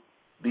is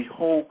the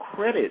whole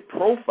credit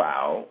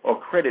profile or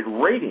credit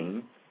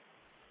rating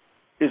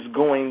is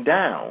going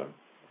down,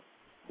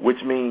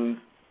 which means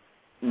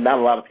not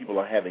a lot of people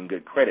are having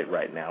good credit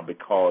right now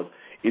because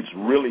it's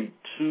really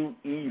too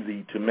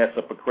easy to mess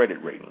up a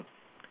credit rating.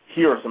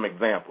 Here are some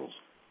examples.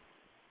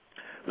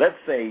 Let's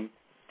say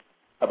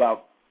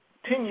about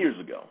 10 years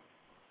ago,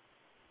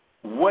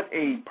 what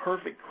a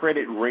perfect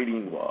credit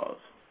rating was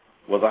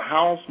a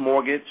house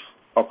mortgage,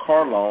 a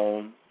car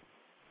loan,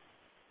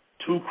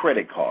 2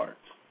 credit cards.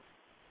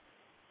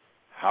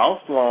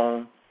 House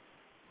loan,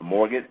 a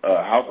mortgage,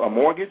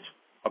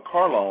 a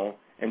car loan,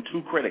 and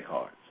 2 credit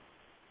cards.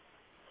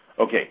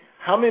 Okay,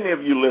 how many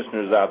of you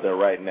listeners out there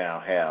right now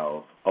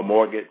have a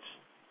mortgage,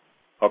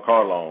 a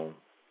car loan,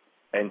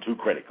 and 2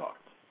 credit cards?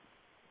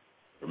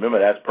 Remember,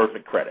 that's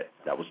perfect credit.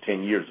 That was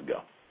 10 years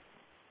ago.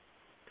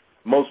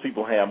 Most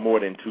people have more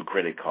than 2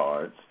 credit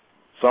cards.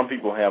 Some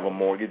people have a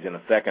mortgage and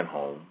a second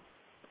home.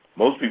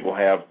 Most people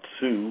have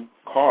 2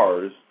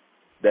 cars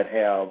that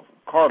have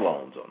car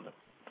loans on them.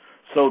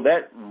 So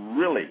that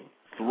really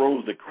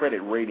throws the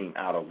credit rating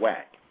out of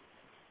whack.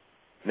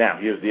 Now,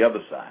 here's the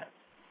other side.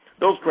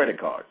 Those credit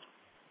cards.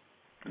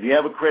 If you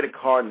have a credit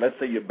card, and let's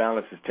say your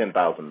balance is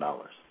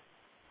 $10,000.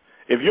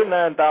 If you're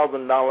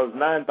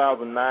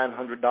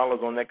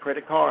 $9,900 on that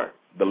credit card,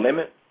 the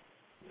limit,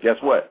 guess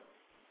what?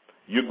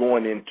 You're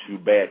going into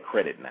bad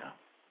credit now.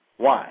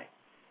 Why?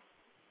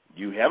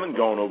 You haven't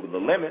gone over the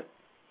limit.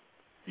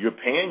 You're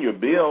paying your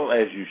bill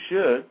as you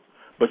should,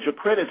 but your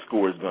credit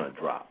score is going to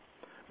drop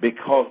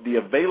because the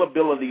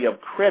availability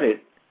of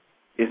credit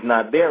is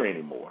not there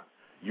anymore.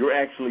 You're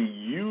actually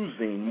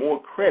using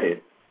more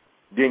credit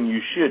than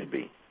you should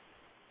be.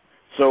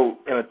 So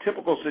in a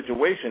typical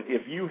situation,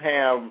 if you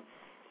have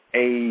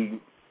a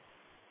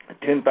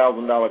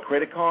 $10,000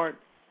 credit card,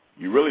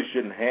 you really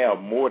shouldn't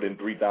have more than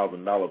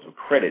 $3,000 of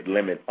credit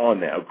limit on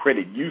that, or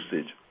credit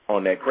usage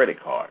on that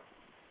credit card.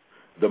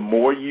 The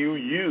more you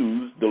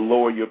use, the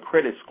lower your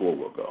credit score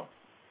will go.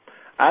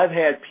 I've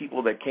had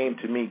people that came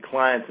to me,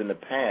 clients in the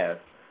past,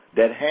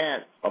 that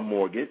had a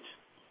mortgage,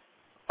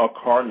 a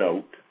car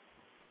note,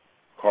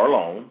 car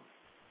loan,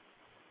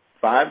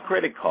 5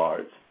 credit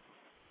cards.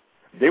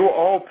 They were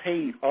all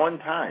paid on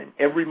time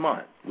every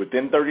month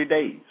within 30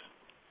 days.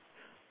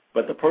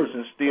 But the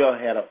person still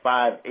had a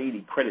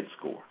 580 credit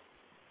score.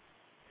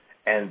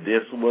 and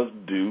this was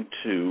due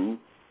to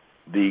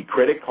the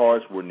credit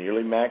cards were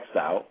nearly maxed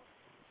out.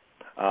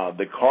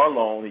 The car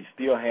loan, he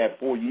still had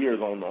 4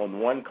 years on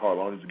one car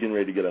loan. He was getting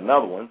ready to get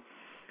another one,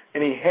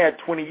 and he had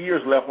 20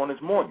 years left on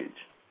his mortgage.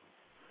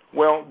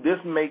 Well, this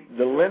will make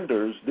the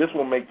lenders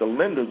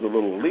a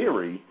little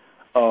leery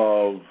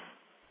of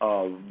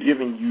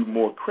giving you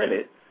more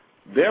credit.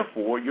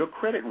 Therefore, your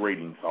credit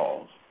rating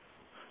falls.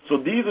 So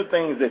these are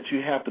things that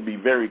you have to be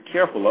very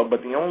careful of,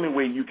 but the only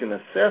way you can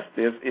assess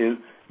this is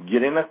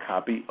getting a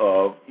copy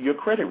of your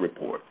credit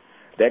report.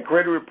 That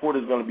credit report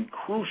is going to be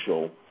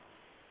crucial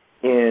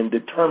in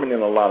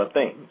determining a lot of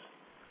things.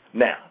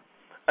 Now,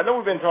 I know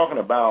we've been talking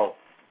about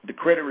the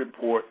credit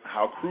report,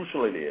 how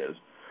crucial it is,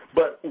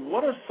 but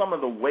what are some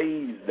of the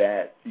ways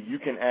that you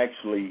can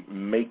actually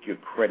make your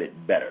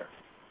credit better?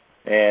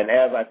 And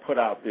as I put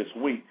out this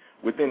week,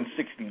 within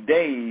 60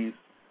 days,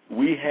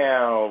 we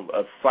have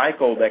a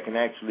cycle that can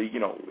actually,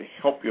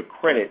 help your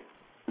credit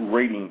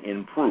rating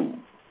improve.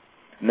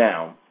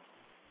 Now,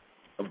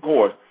 of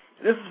course,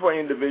 this is for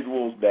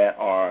individuals that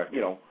are,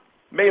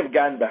 may have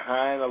gotten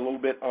behind a little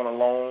bit on a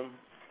loan,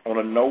 on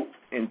a note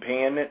in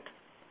paying it.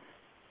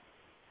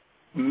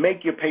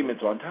 Make your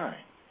payments on time,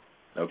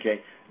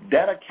 okay?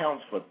 That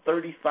accounts for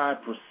 35%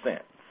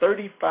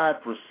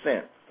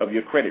 of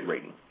your credit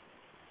rating,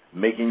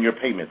 making your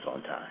payments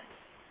on time,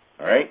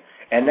 all right?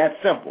 And that's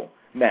simple.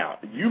 Now,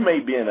 you may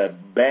be in a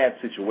bad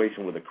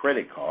situation with a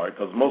credit card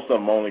because most of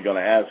them are only going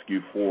to ask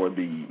you for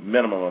the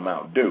minimum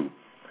amount due,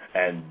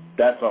 and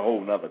that's a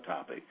whole other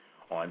topic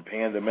on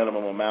paying the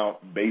minimum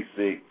amount,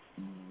 basic,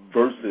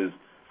 versus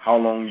how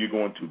long you're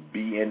going to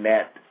be in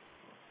that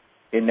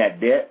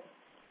debt.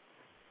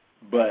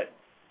 But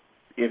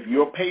if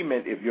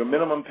your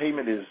minimum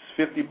payment is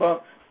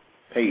 $50,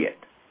 pay it.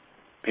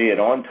 Pay it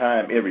on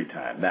time every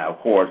time. Now, of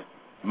course,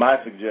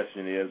 my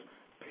suggestion is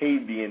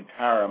pay the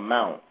entire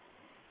amount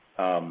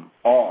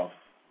off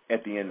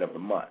at the end of the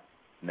month.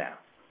 Now,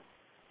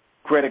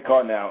 credit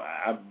card. Now,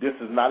 this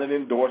is not an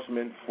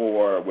endorsement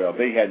for. Well,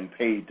 they hadn't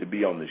paid to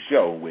be on the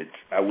show, which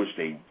I wish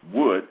they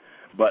would.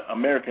 But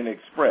American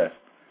Express.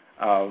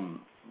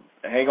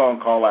 Hang on,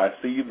 caller. I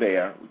see you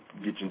there.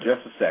 Get you in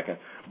just a second.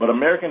 But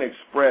American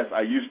Express,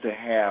 I used to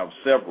have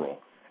several,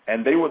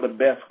 and they were the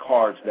best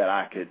cards that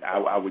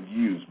I would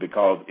use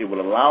because it would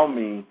allow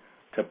me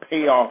to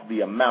pay off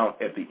the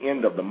amount at the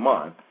end of the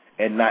month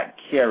and not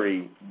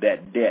carry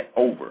that debt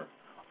over,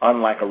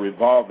 unlike a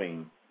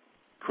revolving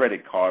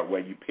credit card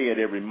where you pay it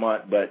every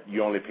month, but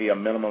you only pay a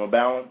minimum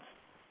balance,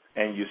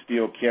 and you're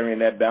still carrying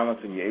that balance,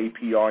 and your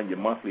APR and your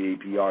monthly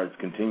APR is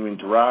continuing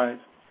to rise.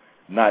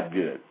 Not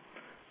good.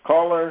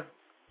 Caller,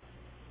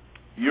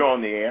 you're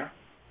on the air.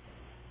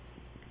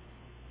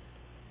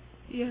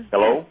 Yes.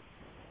 Hello?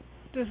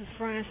 This is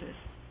Francis.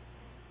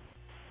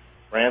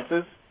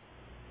 Francis?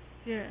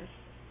 Yes.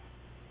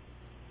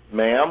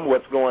 Ma'am,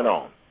 what's going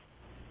on?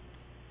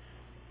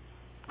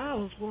 I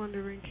was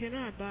wondering, can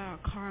I buy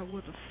a car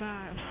with a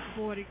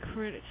 540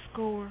 credit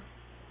score?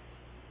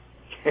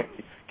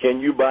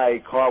 Can you buy a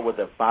car with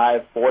a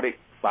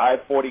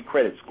 540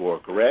 credit score,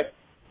 correct?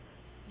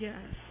 Yes.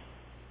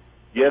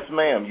 Yes,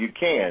 ma'am, you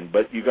can,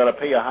 but you're going to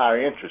pay a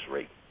higher interest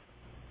rate.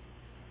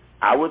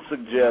 I would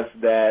suggest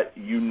that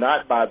you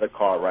not buy the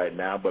car right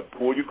now, but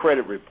pull your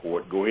credit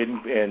report. Go ahead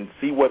and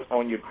see what's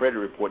on your credit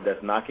report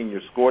that's knocking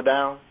your score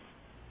down,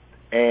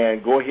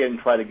 and go ahead and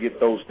try to get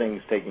those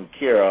things taken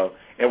care of.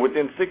 And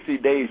within 60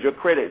 days, your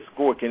credit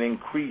score can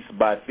increase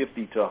by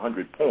 50 to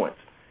 100 points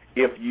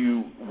if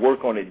you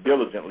work on it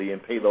diligently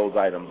and pay those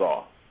items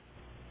off.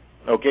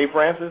 Okay,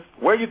 Francis?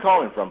 Where are you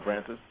calling from,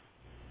 Francis?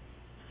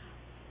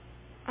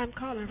 I'm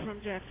calling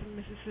from Jackson,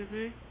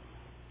 Mississippi.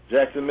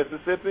 Jackson,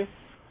 Mississippi?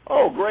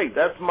 Oh, great.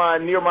 That's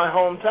near my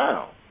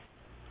hometown.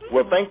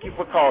 Well, thank you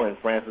for calling,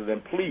 Francis,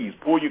 and please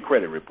pull your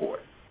credit report.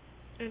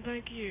 And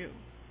thank you.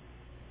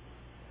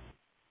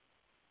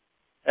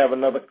 Have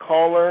another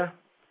caller.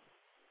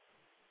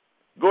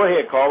 Go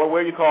ahead, caller.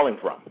 Where are you calling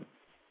from?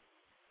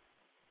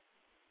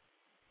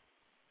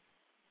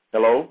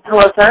 Hello?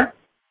 Hello, sir?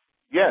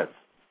 Yes.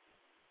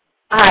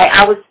 Hi,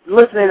 I was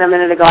listening a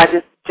minute ago. I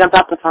just jumped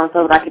off the phone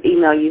so that I could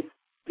email you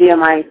via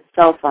my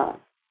cell phone.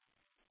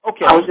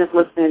 Okay. I was just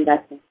listening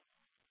back then.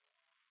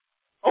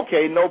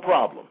 Okay, no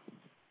problem.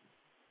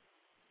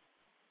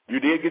 You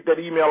did get that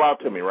email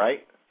out to me,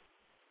 right?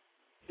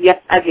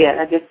 Yes, I did.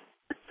 I just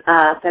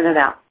sent it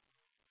out.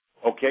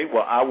 Okay,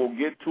 well, I will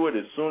get to it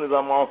as soon as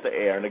I'm off the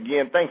air. And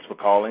again, thanks for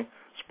calling.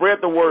 Spread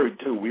the word,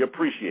 too. We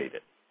appreciate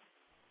it.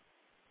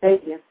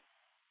 Thank you.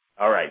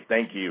 All right,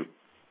 thank you.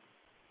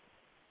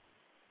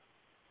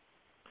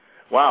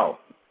 Wow,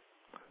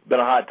 been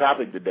a hot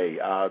topic today.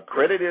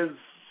 Credit is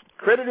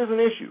an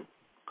issue.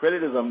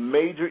 Credit is a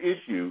major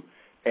issue,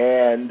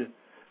 and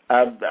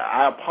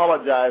I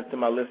apologize to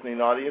my listening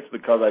audience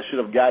because I should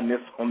have gotten this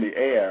on the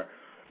air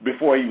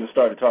before I even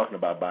started talking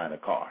about buying a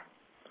car.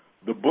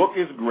 The book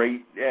is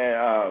great.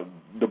 The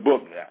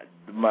book,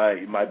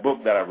 my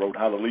book that I wrote,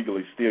 How to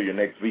Legally Steal Your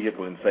Next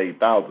Vehicle and Save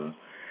Thousands.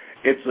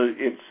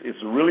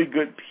 It's a really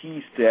good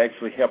piece to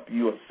actually help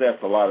you assess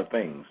a lot of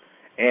things,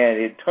 and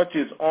it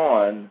touches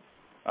on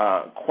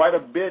quite a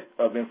bit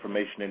of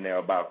information in there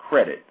about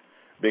credit,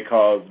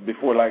 because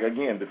before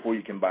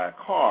you can buy a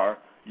car,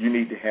 you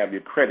need to have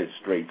your credit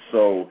straight.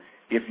 So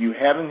if you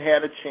haven't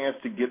had a chance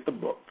to get the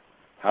book,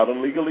 How to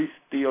Legally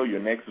Steal Your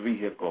Next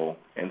Vehicle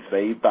and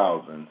Save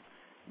Thousands,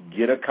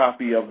 get a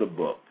copy of the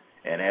book.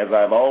 And as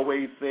I've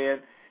always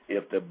said,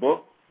 if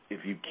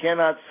you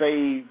cannot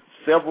save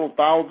several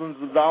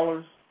thousands of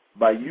dollars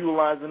by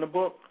utilizing the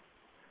book,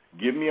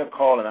 give me a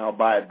call and I'll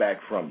buy it back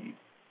from you.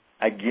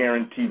 I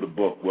guarantee the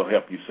book will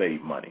help you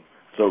save money.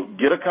 So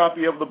get a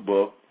copy of the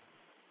book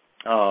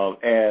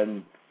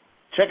and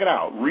check it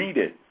out. Read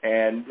it.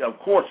 And, of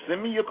course,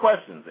 send me your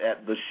questions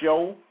at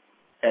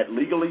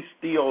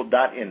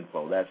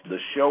theshow@legallysteal.info. That's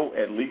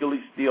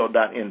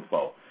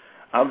theshow@legallysteal.info.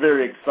 I'm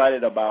very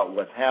excited about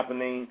what's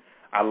happening.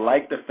 I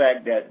like the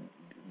fact that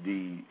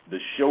the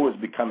show is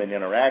becoming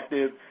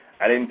interactive.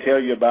 I didn't tell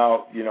you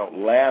about,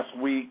 last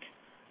week,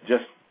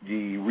 just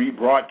the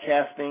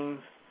rebroadcastings.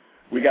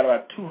 We got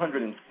about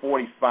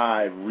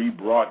 245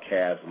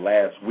 rebroadcasts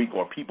last week,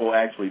 or people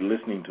actually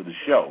listening to the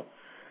show,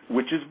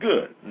 which is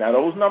good. Now,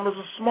 those numbers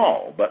are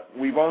small, but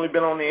we've only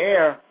been on the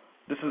air.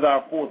 This is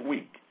our 4th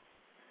week.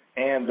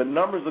 And the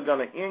numbers are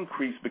going to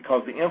increase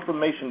because the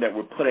information that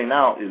we're putting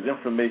out is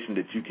information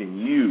that you can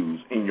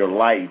use in your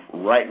life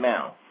right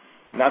now.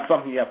 Not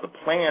something you have to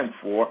plan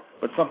for,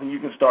 but something you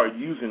can start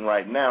using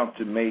right now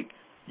to make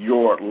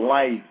your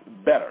life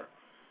better.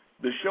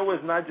 The show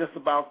is not just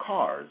about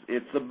cars.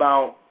 It's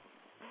about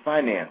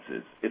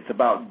finances. It's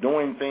about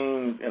doing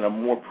things in a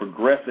more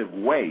progressive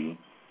way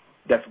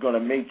that's going to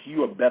make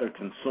you a better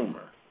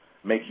consumer,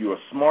 make you a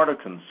smarter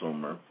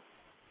consumer,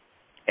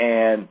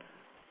 and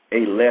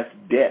a less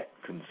debt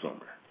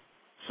consumer.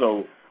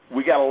 So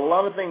we got a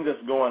lot of things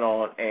that's going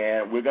on,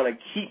 and we're going to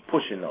keep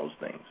pushing those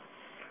things.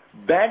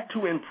 Back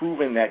to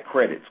improving that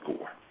credit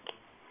score.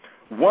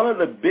 One of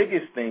the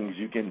biggest things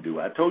you can do,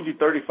 I told you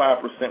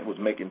 35% was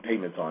making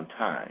payments on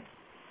time,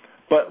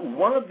 but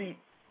one of the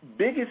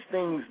biggest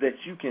things that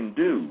you can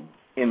do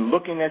in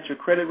looking at your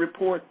credit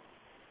report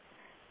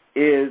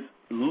is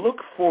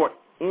look for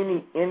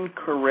any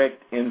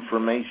incorrect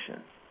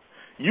information.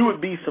 You would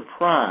be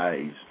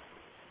surprised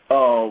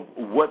of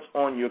what's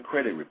on your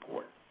credit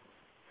report.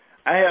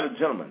 I had a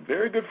gentleman,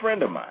 very good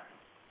friend of mine,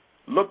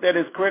 looked at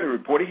his credit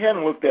report. He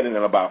hadn't looked at it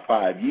in about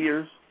 5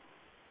 years.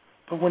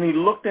 But when he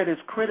looked at his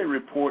credit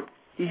report,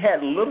 he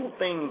had little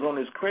things on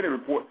his credit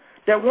report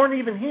that weren't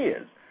even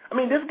his. I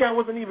mean, this guy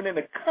wasn't even in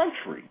the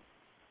country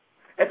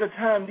at the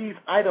time these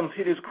items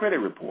hit his credit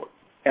report.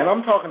 And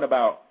I'm talking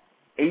about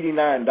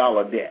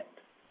 $89 debt,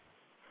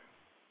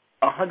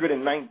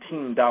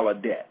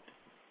 $119 debt.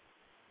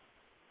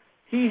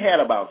 He had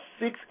about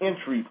 6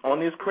 entries on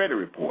his credit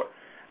report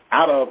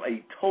out of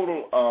a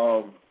total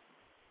of,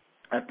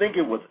 I think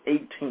it was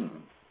 18.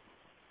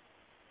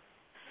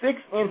 6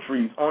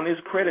 entries on his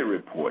credit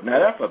report. Now,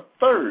 that's a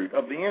third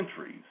of the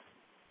entries.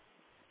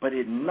 But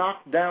it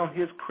knocked down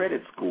his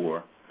credit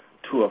score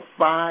to a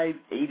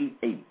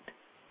 588.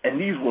 And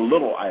these were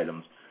little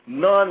items.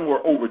 None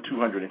were over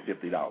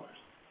 $250.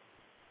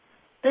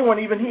 They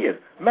weren't even his.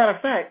 Matter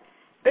of fact,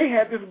 they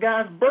had this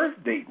guy's birth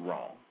date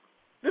wrong.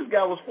 This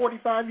guy was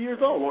 45 years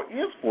old, or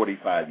is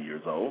 45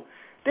 years old.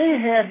 They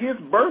had his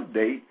birth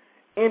date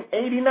in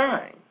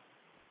 89.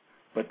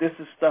 But this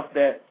is stuff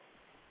that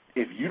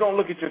if you don't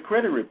look at your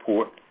credit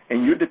report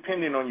and you're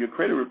depending on your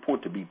credit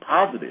report to be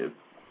positive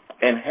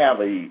and have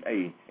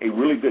a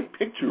really good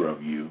picture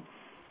of you,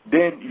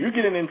 then you're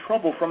getting in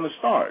trouble from the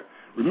start.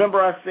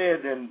 Remember I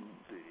said, and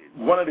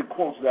one of the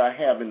quotes that I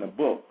have in the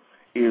book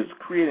is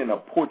creating a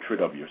portrait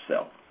of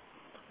yourself.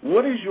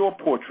 What is your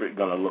portrait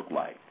going to look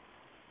like?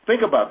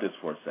 Think about this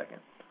for a second.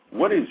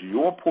 What is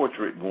your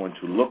portrait going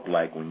to look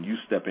like when you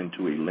step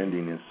into a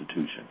lending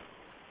institution?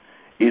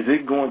 Is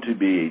it going to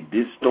be a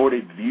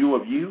distorted view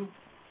of you?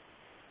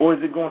 Or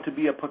is it going to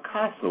be a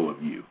Picasso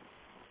of you?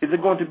 Is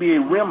it going to be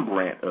a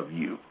Rembrandt of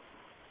you?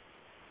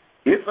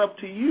 It's up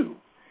to you.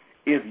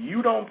 If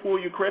you don't pull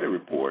your credit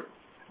report,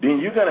 then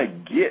you're going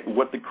to get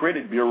what the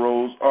credit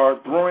bureaus are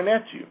throwing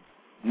at you.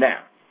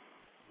 Now,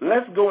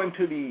 let's go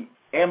into the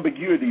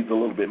ambiguities a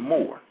little bit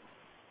more.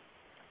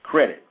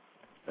 Credit.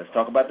 Let's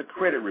talk about the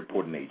credit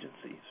reporting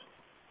agencies.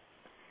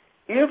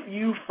 If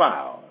you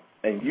file,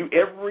 and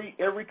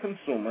every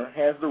consumer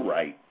has the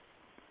right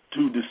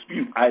to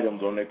dispute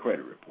items on their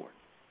credit report.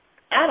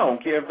 I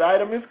don't care if the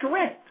item is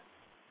correct.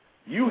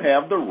 You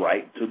have the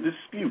right to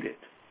dispute it,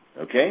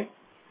 okay?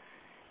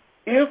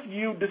 If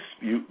you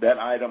dispute that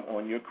item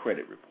on your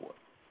credit report,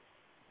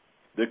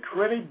 the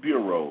credit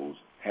bureaus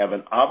have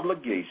an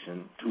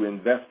obligation to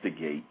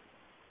investigate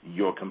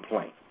your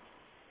complaint.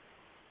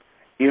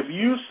 If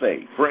you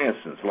say, for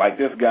instance, like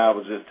this guy I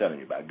was just telling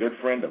you about, a good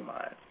friend of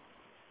mine,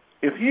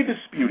 if he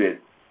disputed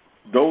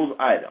those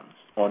items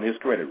on his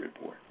credit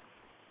report,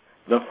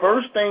 the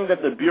first thing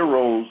that the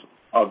bureaus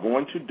are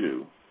going to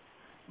do,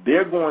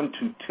 they're going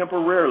to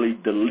temporarily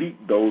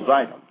delete those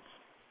items,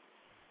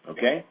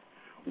 okay?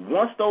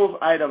 Once those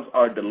items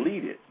are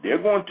deleted,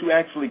 they're going to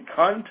actually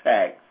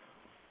contact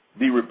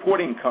the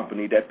reporting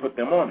company that put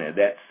them on there,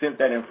 that sent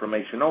that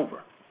information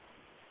over.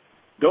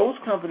 those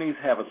companies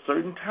have a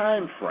certain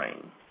time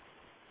frame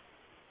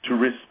to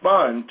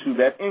respond to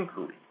that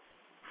inquiry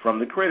from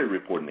the credit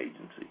reporting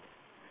agency.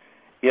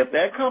 If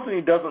that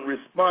company doesn't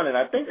respond, and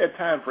I think that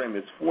time frame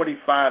is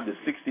 45 to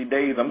 60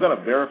 days, I'm going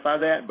to verify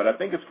that, but I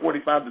think it's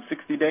 45 to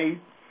 60 days.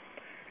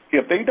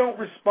 If they don't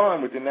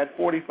respond within that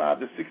 45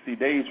 to 60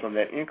 days from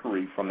that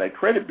inquiry from that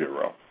credit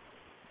bureau,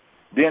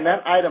 then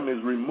that item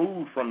is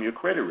removed from your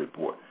credit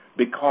report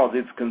because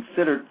it's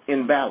considered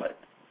invalid.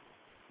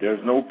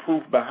 There's no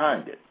proof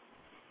behind it,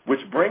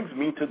 which brings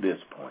me to this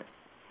point.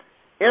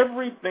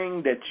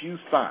 Everything that you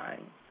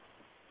sign,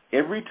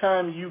 every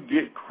time you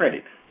get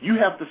credit, you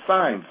have to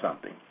sign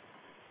something.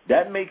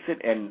 That makes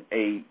it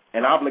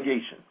an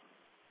obligation,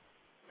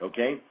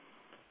 okay?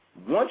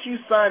 Once you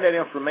sign that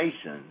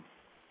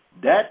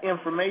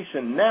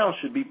information now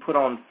should be put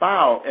on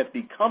file at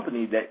the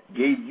company that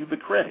gave you the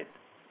credit.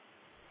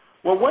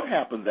 Well, what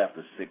happens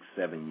after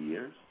 6-7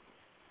 years?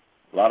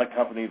 A lot of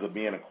companies are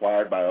being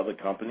acquired by other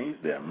companies.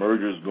 There are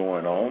mergers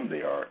going on.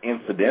 There are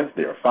incidents.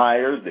 There are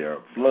fires. There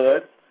are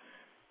floods.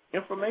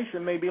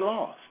 Information may be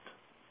lost.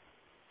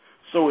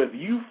 So if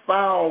you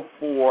file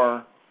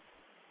for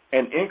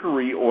an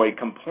inquiry or a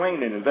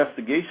complaint, an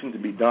investigation to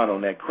be done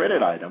on that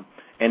credit item,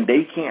 and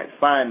they can't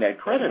find that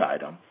credit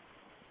item,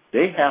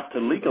 they have to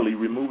legally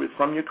remove it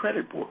from your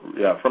credit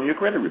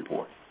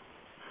report.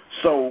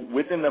 So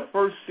within the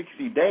first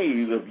 60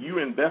 days of you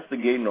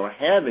investigating or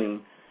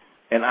having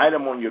an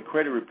item on your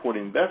credit report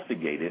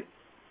investigated,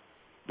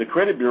 the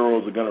credit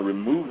bureaus are going to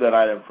remove that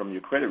item from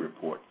your credit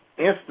report,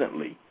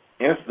 instantly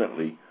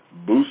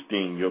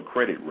boosting your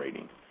credit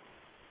rating.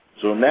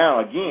 So now,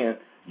 again,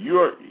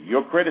 your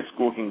credit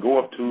score can go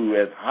up to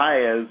as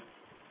high as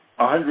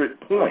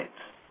 100 points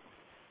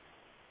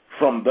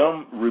from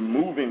them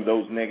removing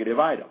those negative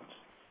items.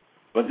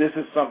 But this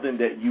is something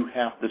that you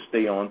have to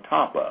stay on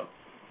top of.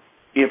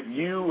 If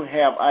you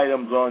have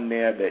items on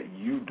there that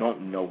you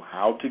don't know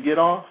how to get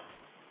off,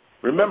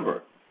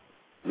 remember,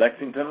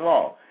 Lexington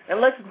Law. And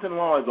Lexington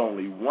Law is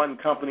only one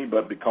company,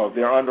 but because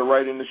they're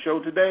underwriting the show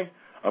today,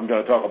 I'm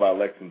going to talk about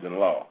Lexington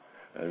Law.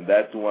 And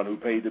that's the one who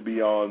paid to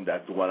be on.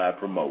 That's the one I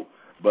promote.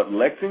 But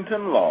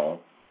Lexington Law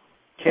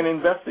can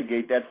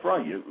investigate that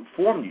for you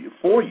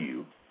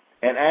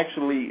and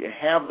actually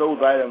have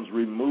those items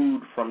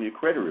removed from your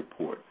credit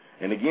report.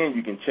 And, again,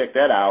 you can check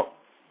that out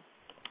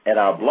at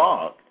our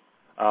blog,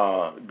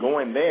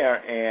 going there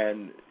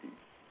and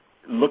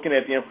looking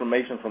at the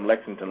information from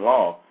Lexington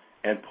Law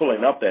and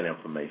pulling up that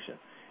information.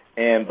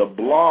 And the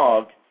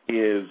blog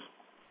is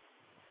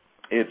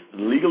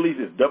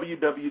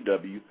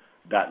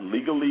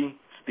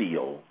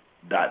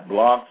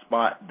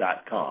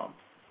www.legallysteal.blogspot.com.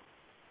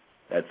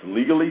 That's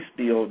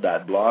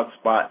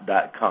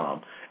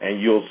legallysteal.blogspot.com, and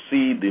you'll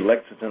see the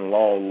Lexington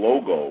Law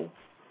logo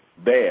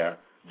there.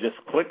 Just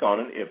click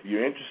on it. If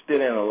you're interested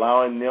in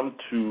allowing them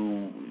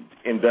to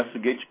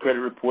investigate your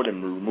credit report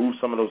and remove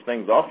some of those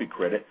things off your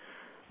credit,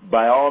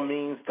 by all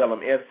means, tell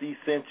them SC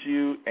sent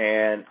you,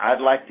 and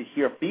I'd like to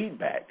hear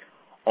feedback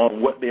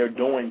on what they're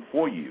doing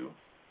for you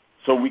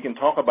so we can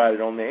talk about it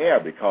on the air,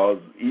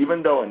 because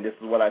even though, and this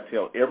is what I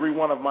tell every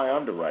one of my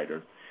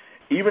underwriters,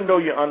 even though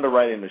you're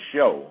underwriting the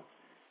show,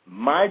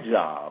 my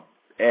job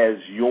as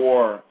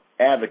your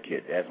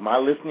advocate, as my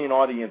listening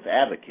audience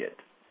advocate,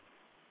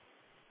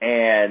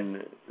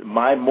 and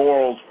my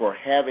morals for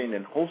having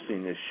and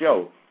hosting this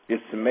show is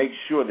to make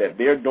sure that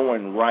they're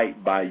doing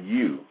right by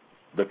you,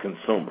 the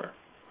consumer.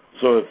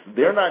 So if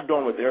they're not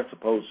doing what they're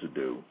supposed to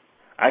do,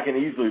 I can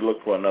easily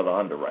look for another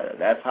underwriter.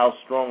 That's how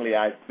strongly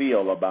I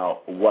feel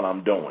about what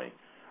I'm doing.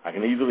 I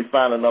can easily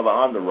find another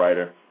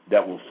underwriter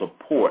that will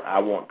support. I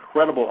want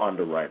credible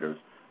underwriters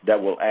that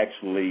will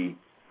actually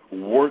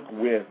work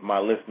with my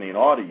listening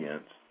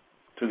audience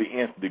to the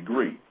nth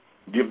degree,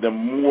 give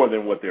them more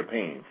than what they're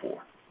paying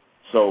for.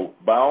 So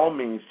by all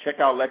means, check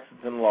out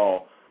Lexington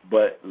Law,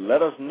 but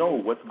let us know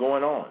what's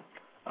going on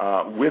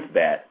with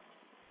that,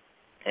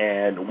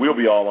 and we'll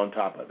be all on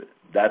top of it.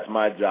 That's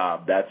my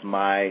job. That's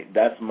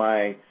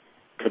my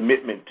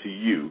commitment to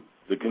you,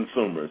 the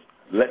consumers.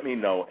 Let me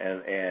know,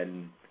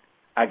 and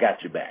I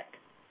got your back.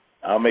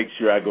 I'll make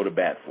sure I go to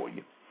bat for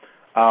you.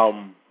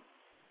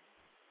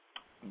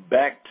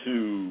 Back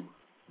to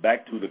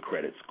the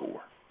credit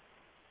score.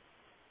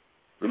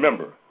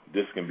 Remember,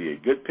 this can be a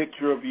good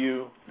picture of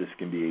you. This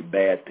can be a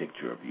bad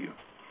picture of you.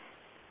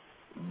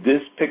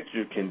 This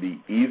picture can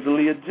be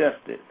easily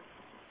adjusted.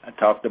 I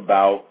talked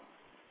about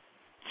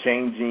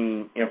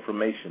changing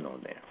information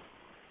on there.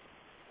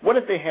 What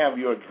if they have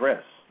your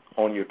address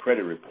on your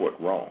credit report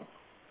wrong?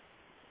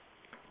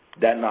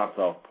 That knocks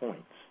off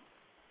points.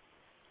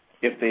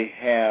 If they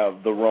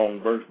have the wrong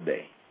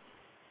birthday,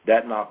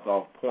 that knocks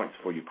off points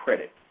for your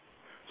credit.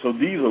 So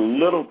these are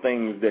little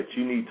things that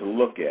you need to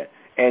look at.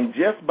 And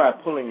just by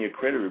pulling your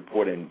credit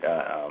report and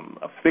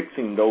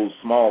fixing those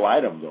small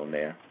items on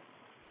there,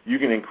 you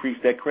can increase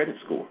that credit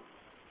score.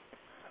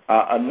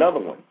 Another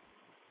one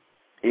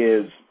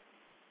is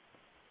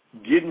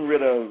getting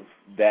rid of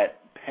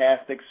that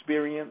past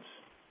experience.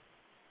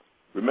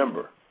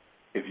 Remember,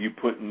 if you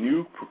put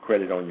new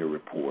credit on your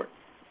report,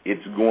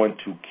 it's going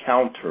to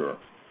counter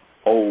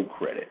old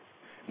credit.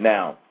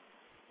 Now,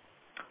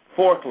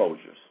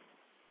 foreclosures.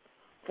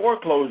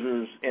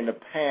 Foreclosures in the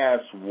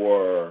past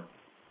were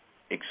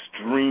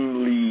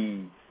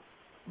extremely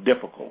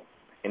difficult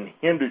and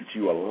hindered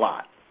you a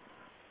lot.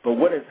 But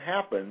what has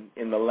happened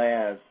in the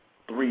last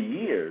 3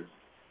 years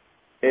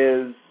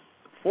is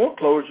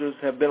foreclosures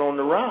have been on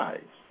the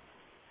rise.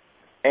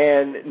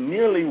 And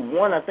nearly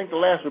one, I think the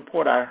last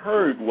report I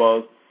heard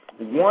was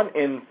 1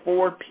 in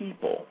 4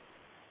 people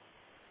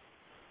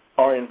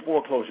are in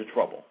foreclosure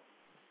trouble.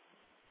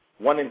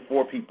 1 in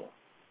 4 people.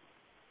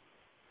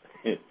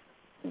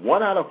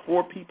 1 out of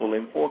 4 people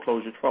in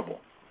foreclosure trouble.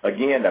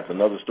 Again, that's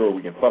another story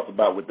we can fuss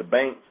about with the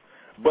banks.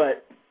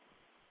 But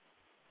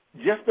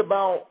just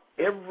about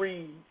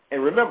every,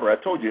 and remember, I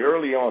told you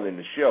early on in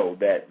the show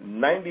that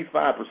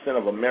 95%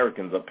 of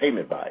Americans are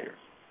payment buyers.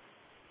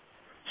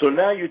 So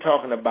now you're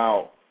talking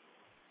about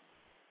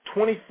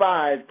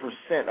 25%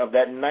 of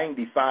that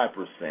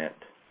 95%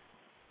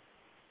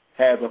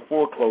 has a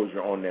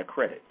foreclosure on their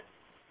credit.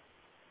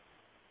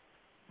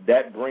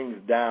 That brings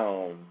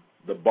down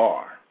the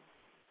bar.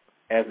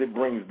 As it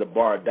brings the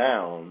bar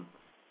down,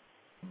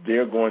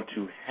 they're going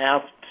to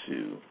have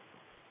to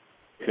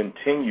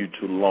continue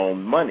to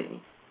loan money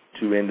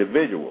to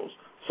individuals.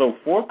 So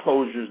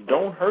foreclosures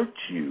don't hurt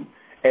you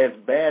as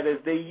bad as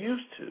they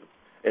used to,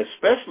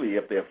 especially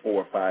if they're 4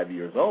 or 5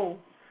 years old.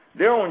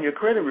 They're on your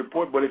credit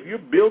report, but if you're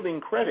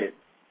building credit,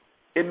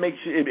 it makes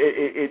you,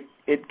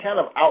 it kind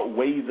of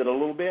outweighs it a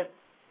little bit.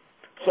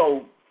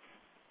 So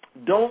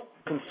don't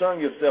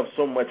concern yourself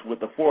so much with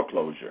the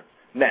foreclosure.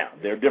 Now,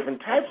 there are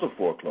different types of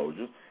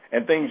foreclosures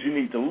and things you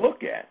need to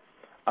look at.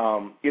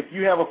 If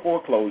you have a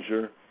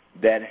foreclosure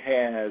that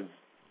has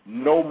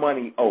no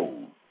money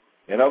owed,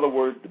 in other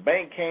words, the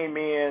bank came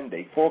in,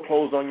 they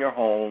foreclosed on your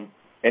home,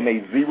 and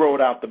they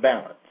zeroed out the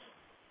balance,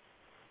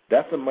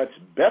 that's a much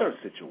better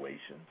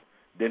situation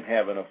than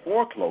having a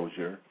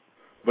foreclosure,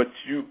 but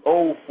you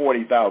owe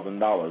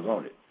 $40,000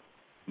 on it.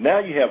 Now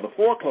you have the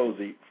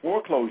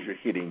foreclosure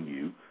hitting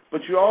you,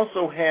 but you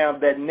also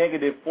have that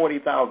negative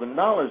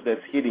 $40,000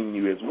 that's hitting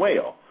you as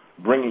well,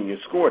 bringing your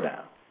score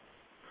down.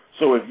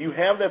 So if you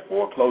have that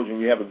foreclosure and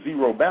you have a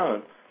zero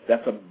balance,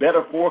 that's a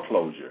better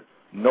foreclosure.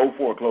 No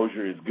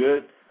foreclosure is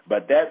good,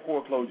 but that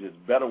foreclosure is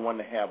a better one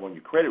to have on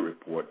your credit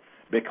report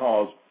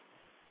because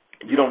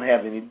you don't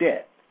have any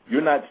debt.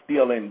 You're not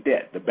still in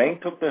debt. The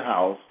bank took the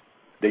house.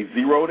 They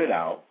zeroed it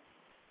out.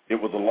 It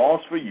was a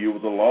loss for you.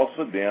 It was a loss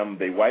for them.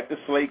 They wiped the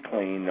slate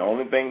clean. The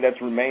only thing that's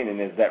remaining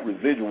is that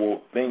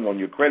residual thing on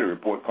your credit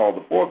report called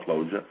the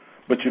foreclosure,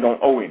 but you don't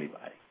owe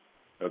anybody.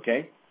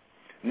 Okay?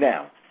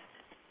 Now,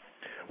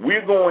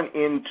 we're going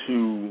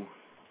into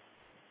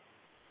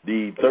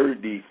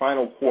the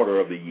final quarter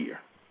of the year.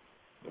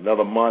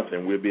 Another month,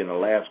 and we'll be in the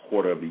last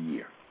quarter of the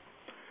year,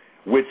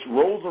 which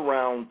rolls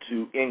around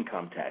to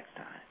income tax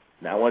time.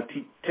 Now, I want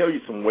to tell you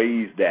some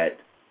ways that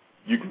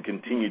you can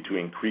continue to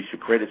increase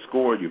your credit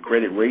score, your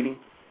credit rating.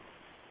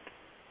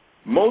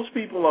 Most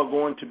people are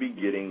going to be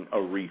getting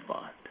a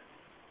refund.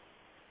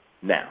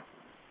 Now,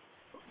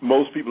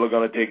 most people are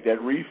going to take that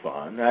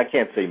refund. I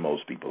can't say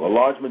most people. A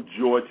large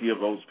majority of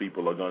those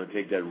people are going to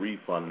take that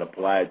refund and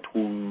apply it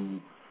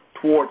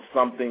towards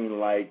something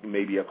like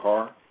maybe a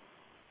car,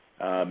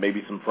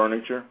 maybe some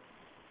furniture.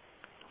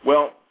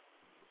 Well,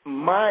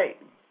 my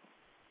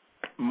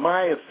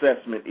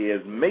assessment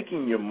is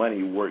making your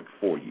money work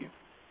for you.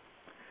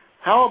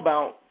 How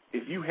about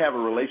if you have a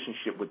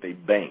relationship with a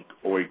bank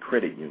or a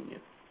credit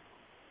union?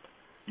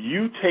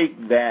 You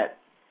take that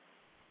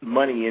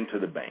money into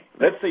the bank.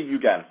 Let's say you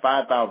got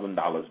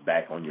 $5,000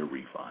 back on your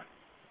refund,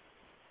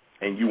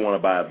 and you want to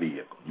buy a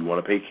vehicle. You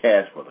want to pay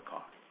cash for the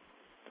car.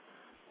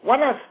 Why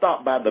not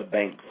stop by the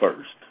bank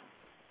first?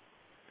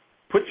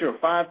 Put your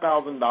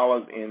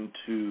 $5,000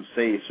 into,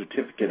 say, a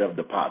certificate of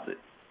deposit.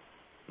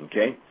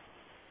 Okay?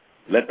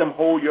 Let them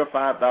hold your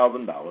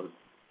 $5,000.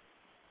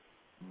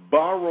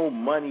 Borrow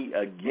money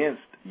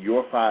against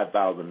your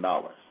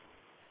 $5,000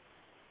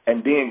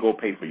 and then go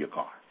pay for your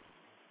car.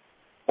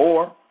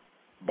 Or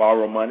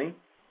borrow money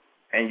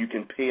and you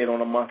can pay it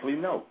on a monthly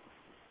note.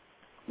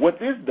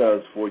 What this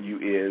does for you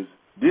is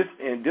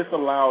this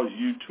allows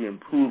you to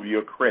improve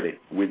your credit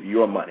with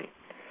your money.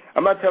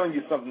 I'm not telling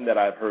you something that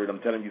I've heard.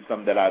 I'm telling you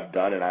something that I've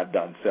done, and I've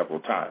done several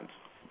times.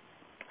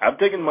 I've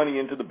taken money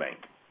into the bank,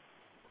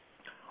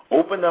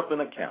 opened up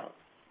an account.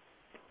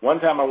 One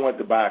time I went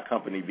to buy a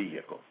company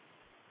vehicle.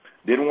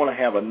 Didn't want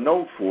to have a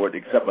note for it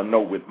except a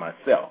note with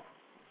myself.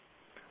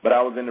 But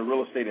I was in the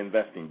real estate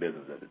investing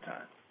business at the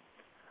time.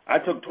 I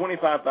took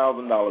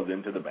 $25,000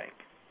 into the bank,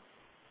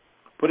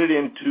 put it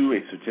into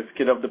a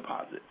certificate of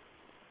deposit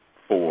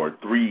for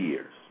 3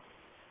 years.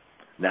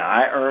 Now,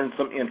 I earned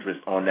some interest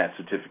on that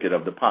certificate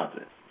of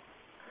deposit.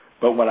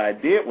 But what I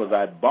did was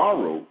I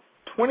borrowed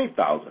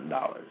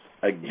 $20,000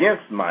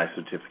 against my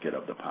certificate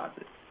of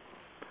deposit,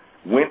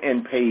 went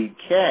and paid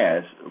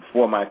cash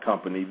for my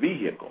company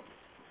vehicle.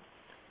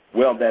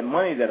 Well, that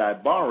money that I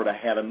borrowed, I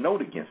had a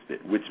note against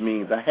it, which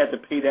means I had to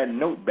pay that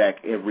note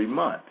back every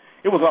month.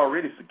 It was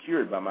already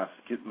secured by my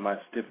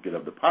certificate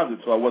of deposit,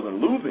 so I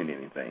wasn't losing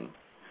anything.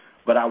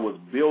 but I was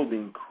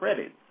building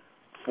credit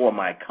for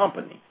my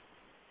company.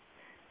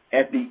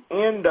 At the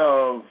end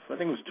of, I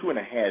think it was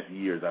 2.5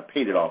 years, I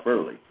paid it off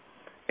early.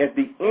 At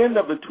the end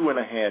of the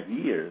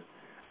 2.5 years,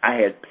 I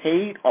had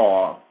paid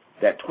off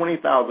that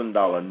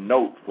 $20,000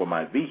 note for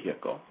my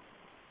vehicle,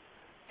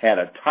 had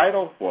a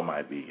title for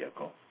my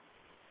vehicle,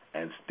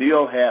 and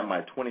still had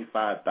my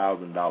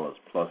 $25,000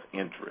 plus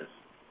interest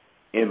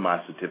in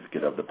my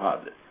certificate of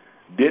deposit.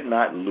 Did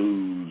not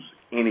lose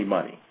any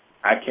money.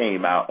 I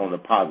came out on the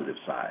positive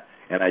side,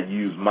 and I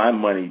used my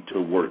money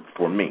to work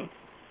for me.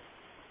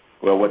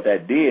 Well, what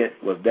that did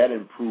was that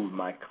improved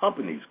my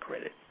company's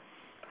credit.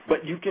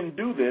 But you can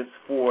do this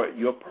for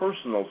your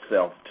personal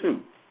self,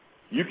 too.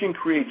 You can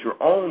create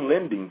your own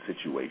lending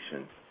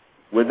situation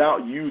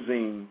without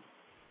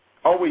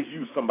always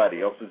use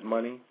somebody else's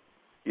money,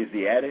 is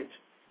the adage.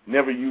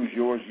 Never use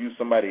yours, use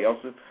somebody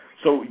else's.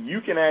 So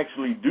you can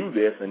actually do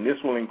this, and this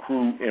will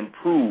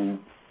improve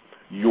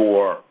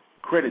your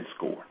credit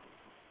score.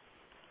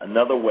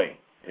 Another way,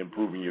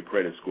 improving your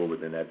credit score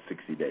within that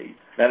 60 days.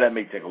 Now, that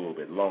may take a little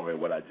bit longer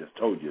than what I just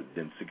told you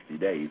than 60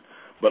 days,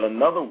 but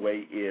another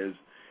way is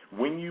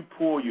when you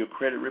pull your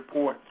credit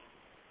report,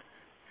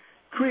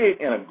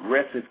 create an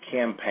aggressive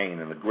campaign,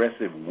 an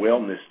aggressive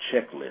wellness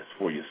checklist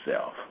for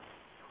yourself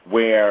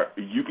where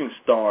you can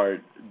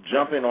start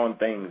jumping on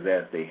things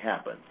as they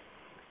happen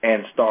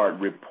and start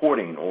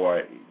reporting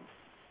or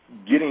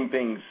getting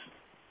things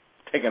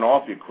taken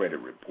off your credit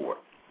report.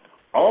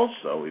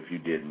 Also, if you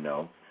didn't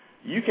know,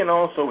 you can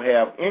also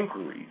have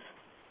inquiries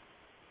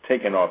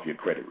taken off your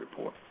credit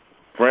report.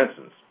 For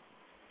instance,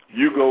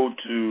 you go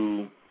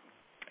to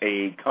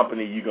a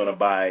company, you're going to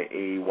buy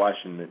a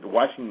washing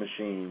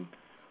machine,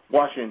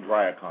 washer and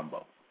dryer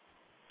combo,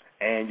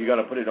 and you're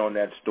going to put it on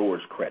that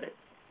store's credit.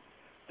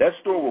 That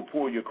store will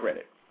pull your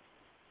credit.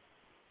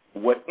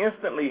 What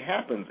instantly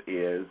happens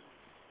is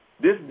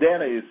this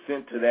data is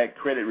sent to that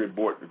credit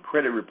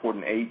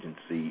reporting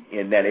agency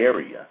in that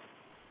area,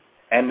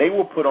 and they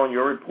will put on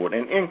your report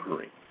an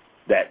inquiry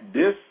that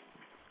this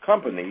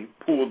company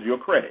pulled your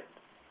credit.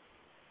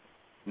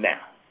 Now,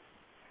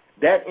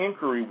 that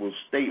inquiry will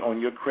stay on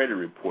your credit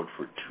report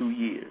for 2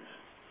 years.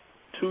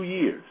 2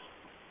 years.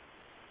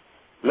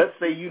 Let's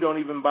say you don't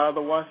even buy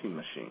the washing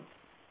machine.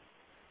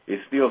 It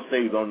still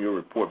stays on your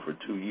report for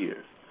 2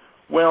 years.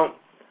 Well,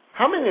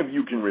 how many of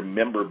you can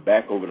remember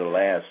back over the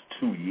last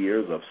 2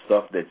 years of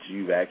stuff that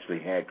you've actually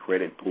had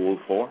credit pulled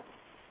for?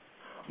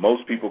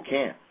 Most people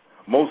can't.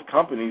 Most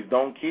companies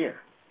don't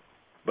care.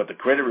 But the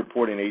credit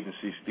reporting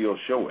agencies still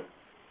show it.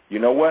 You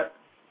know what?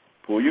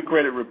 Pull your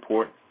credit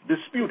report,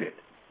 dispute it.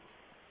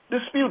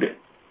 Dispute it.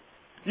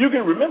 You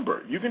can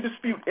remember, you can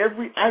dispute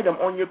every item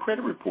on your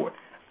credit report.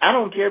 I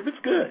don't care if it's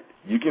good.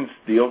 You can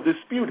still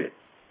dispute it.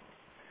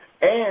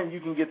 And you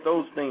can get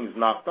those things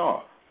knocked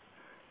off.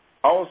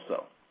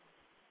 Also,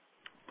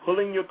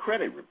 pulling your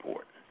credit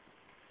report,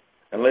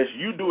 unless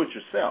you do it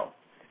yourself,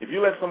 if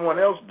you let someone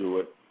else do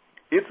it,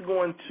 it's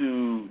going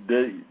to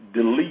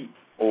delete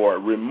or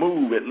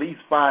remove at least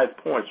 5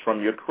 points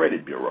from your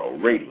credit bureau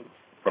rating,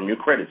 from your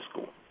credit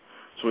score.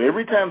 So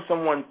every time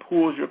someone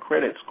pulls your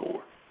credit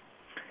score,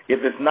 if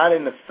it's not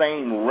in the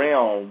same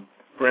realm,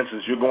 for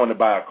instance, you're going to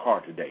buy a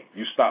car today.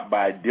 You stop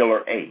by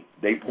dealer A.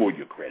 They pull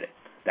your credit.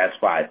 That's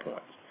 5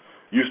 points.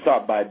 You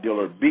stop by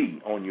dealer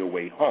B on your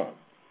way home.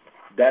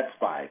 That's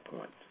 5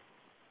 points.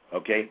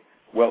 Okay?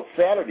 Well,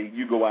 Saturday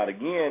you go out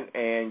again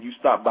and you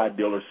stop by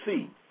dealer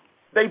C.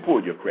 They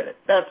pull your credit.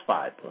 That's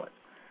 5 points.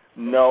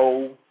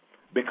 No,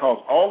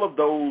 because all of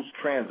those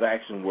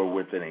transactions were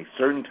within a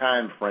certain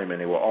time frame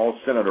and they were all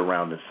centered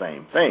around the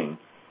same thing,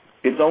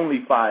 it's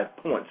only 5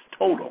 points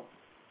total.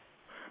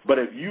 But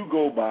if you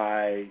go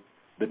by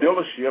the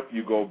dealership,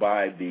 you go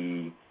by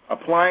the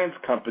appliance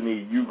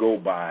company, you go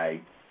by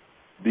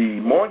the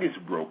mortgage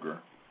broker,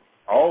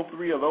 all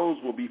three of those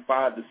will be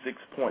 5 to 6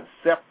 points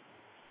separate.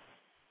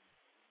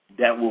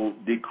 That will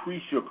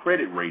decrease your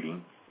credit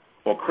rating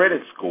or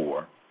credit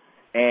score,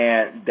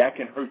 and that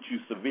can hurt you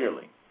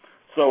severely.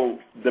 So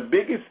the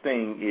biggest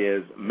thing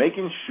is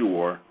making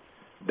sure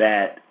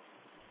that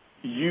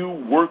you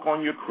work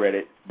on your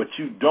credit, but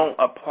you don't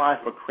apply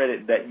for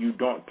credit that you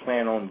don't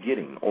plan on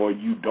getting or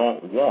you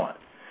don't want.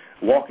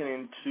 Walking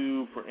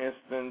into, for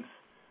instance,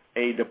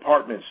 a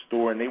department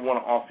store and they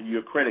want to offer you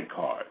a credit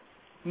card.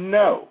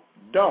 No,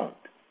 don't.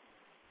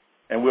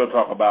 And we'll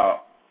talk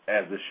about,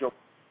 as the show,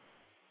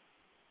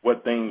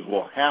 what things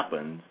will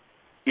happen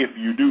if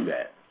you do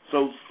that.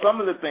 So some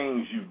of the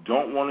things you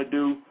don't want to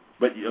do,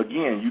 but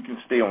again, you can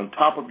stay on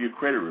top of your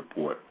credit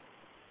report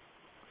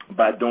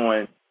by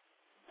doing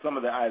some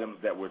of the items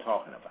that we're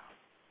talking about.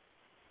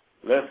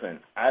 Listen,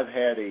 I've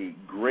had a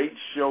great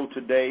show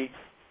today,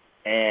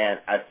 and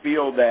I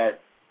feel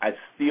that I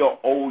still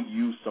owe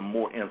you some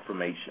more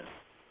information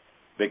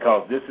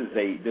because this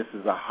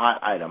is a hot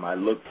item. I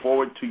look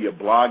forward to your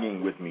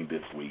blogging with me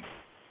this week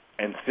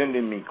and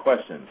sending me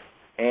questions.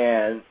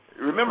 And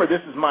remember,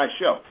 this is my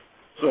show.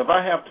 So if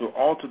I have to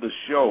alter the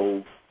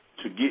show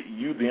to get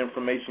you the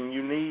information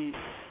you need,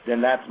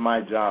 then that's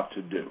my job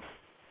to do.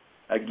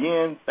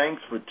 Again,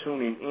 thanks for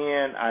tuning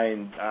in. I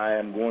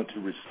am going to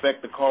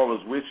respect the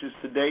caller's wishes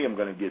today. I'm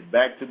going to get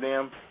back to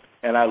them,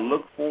 and I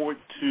look forward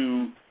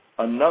to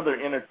another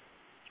interview.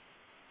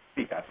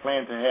 I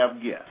plan to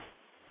have guests.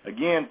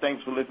 Again,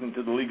 thanks for listening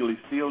to the Legally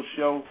Sealed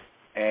Show,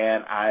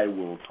 and I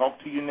will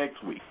talk to you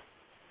next week.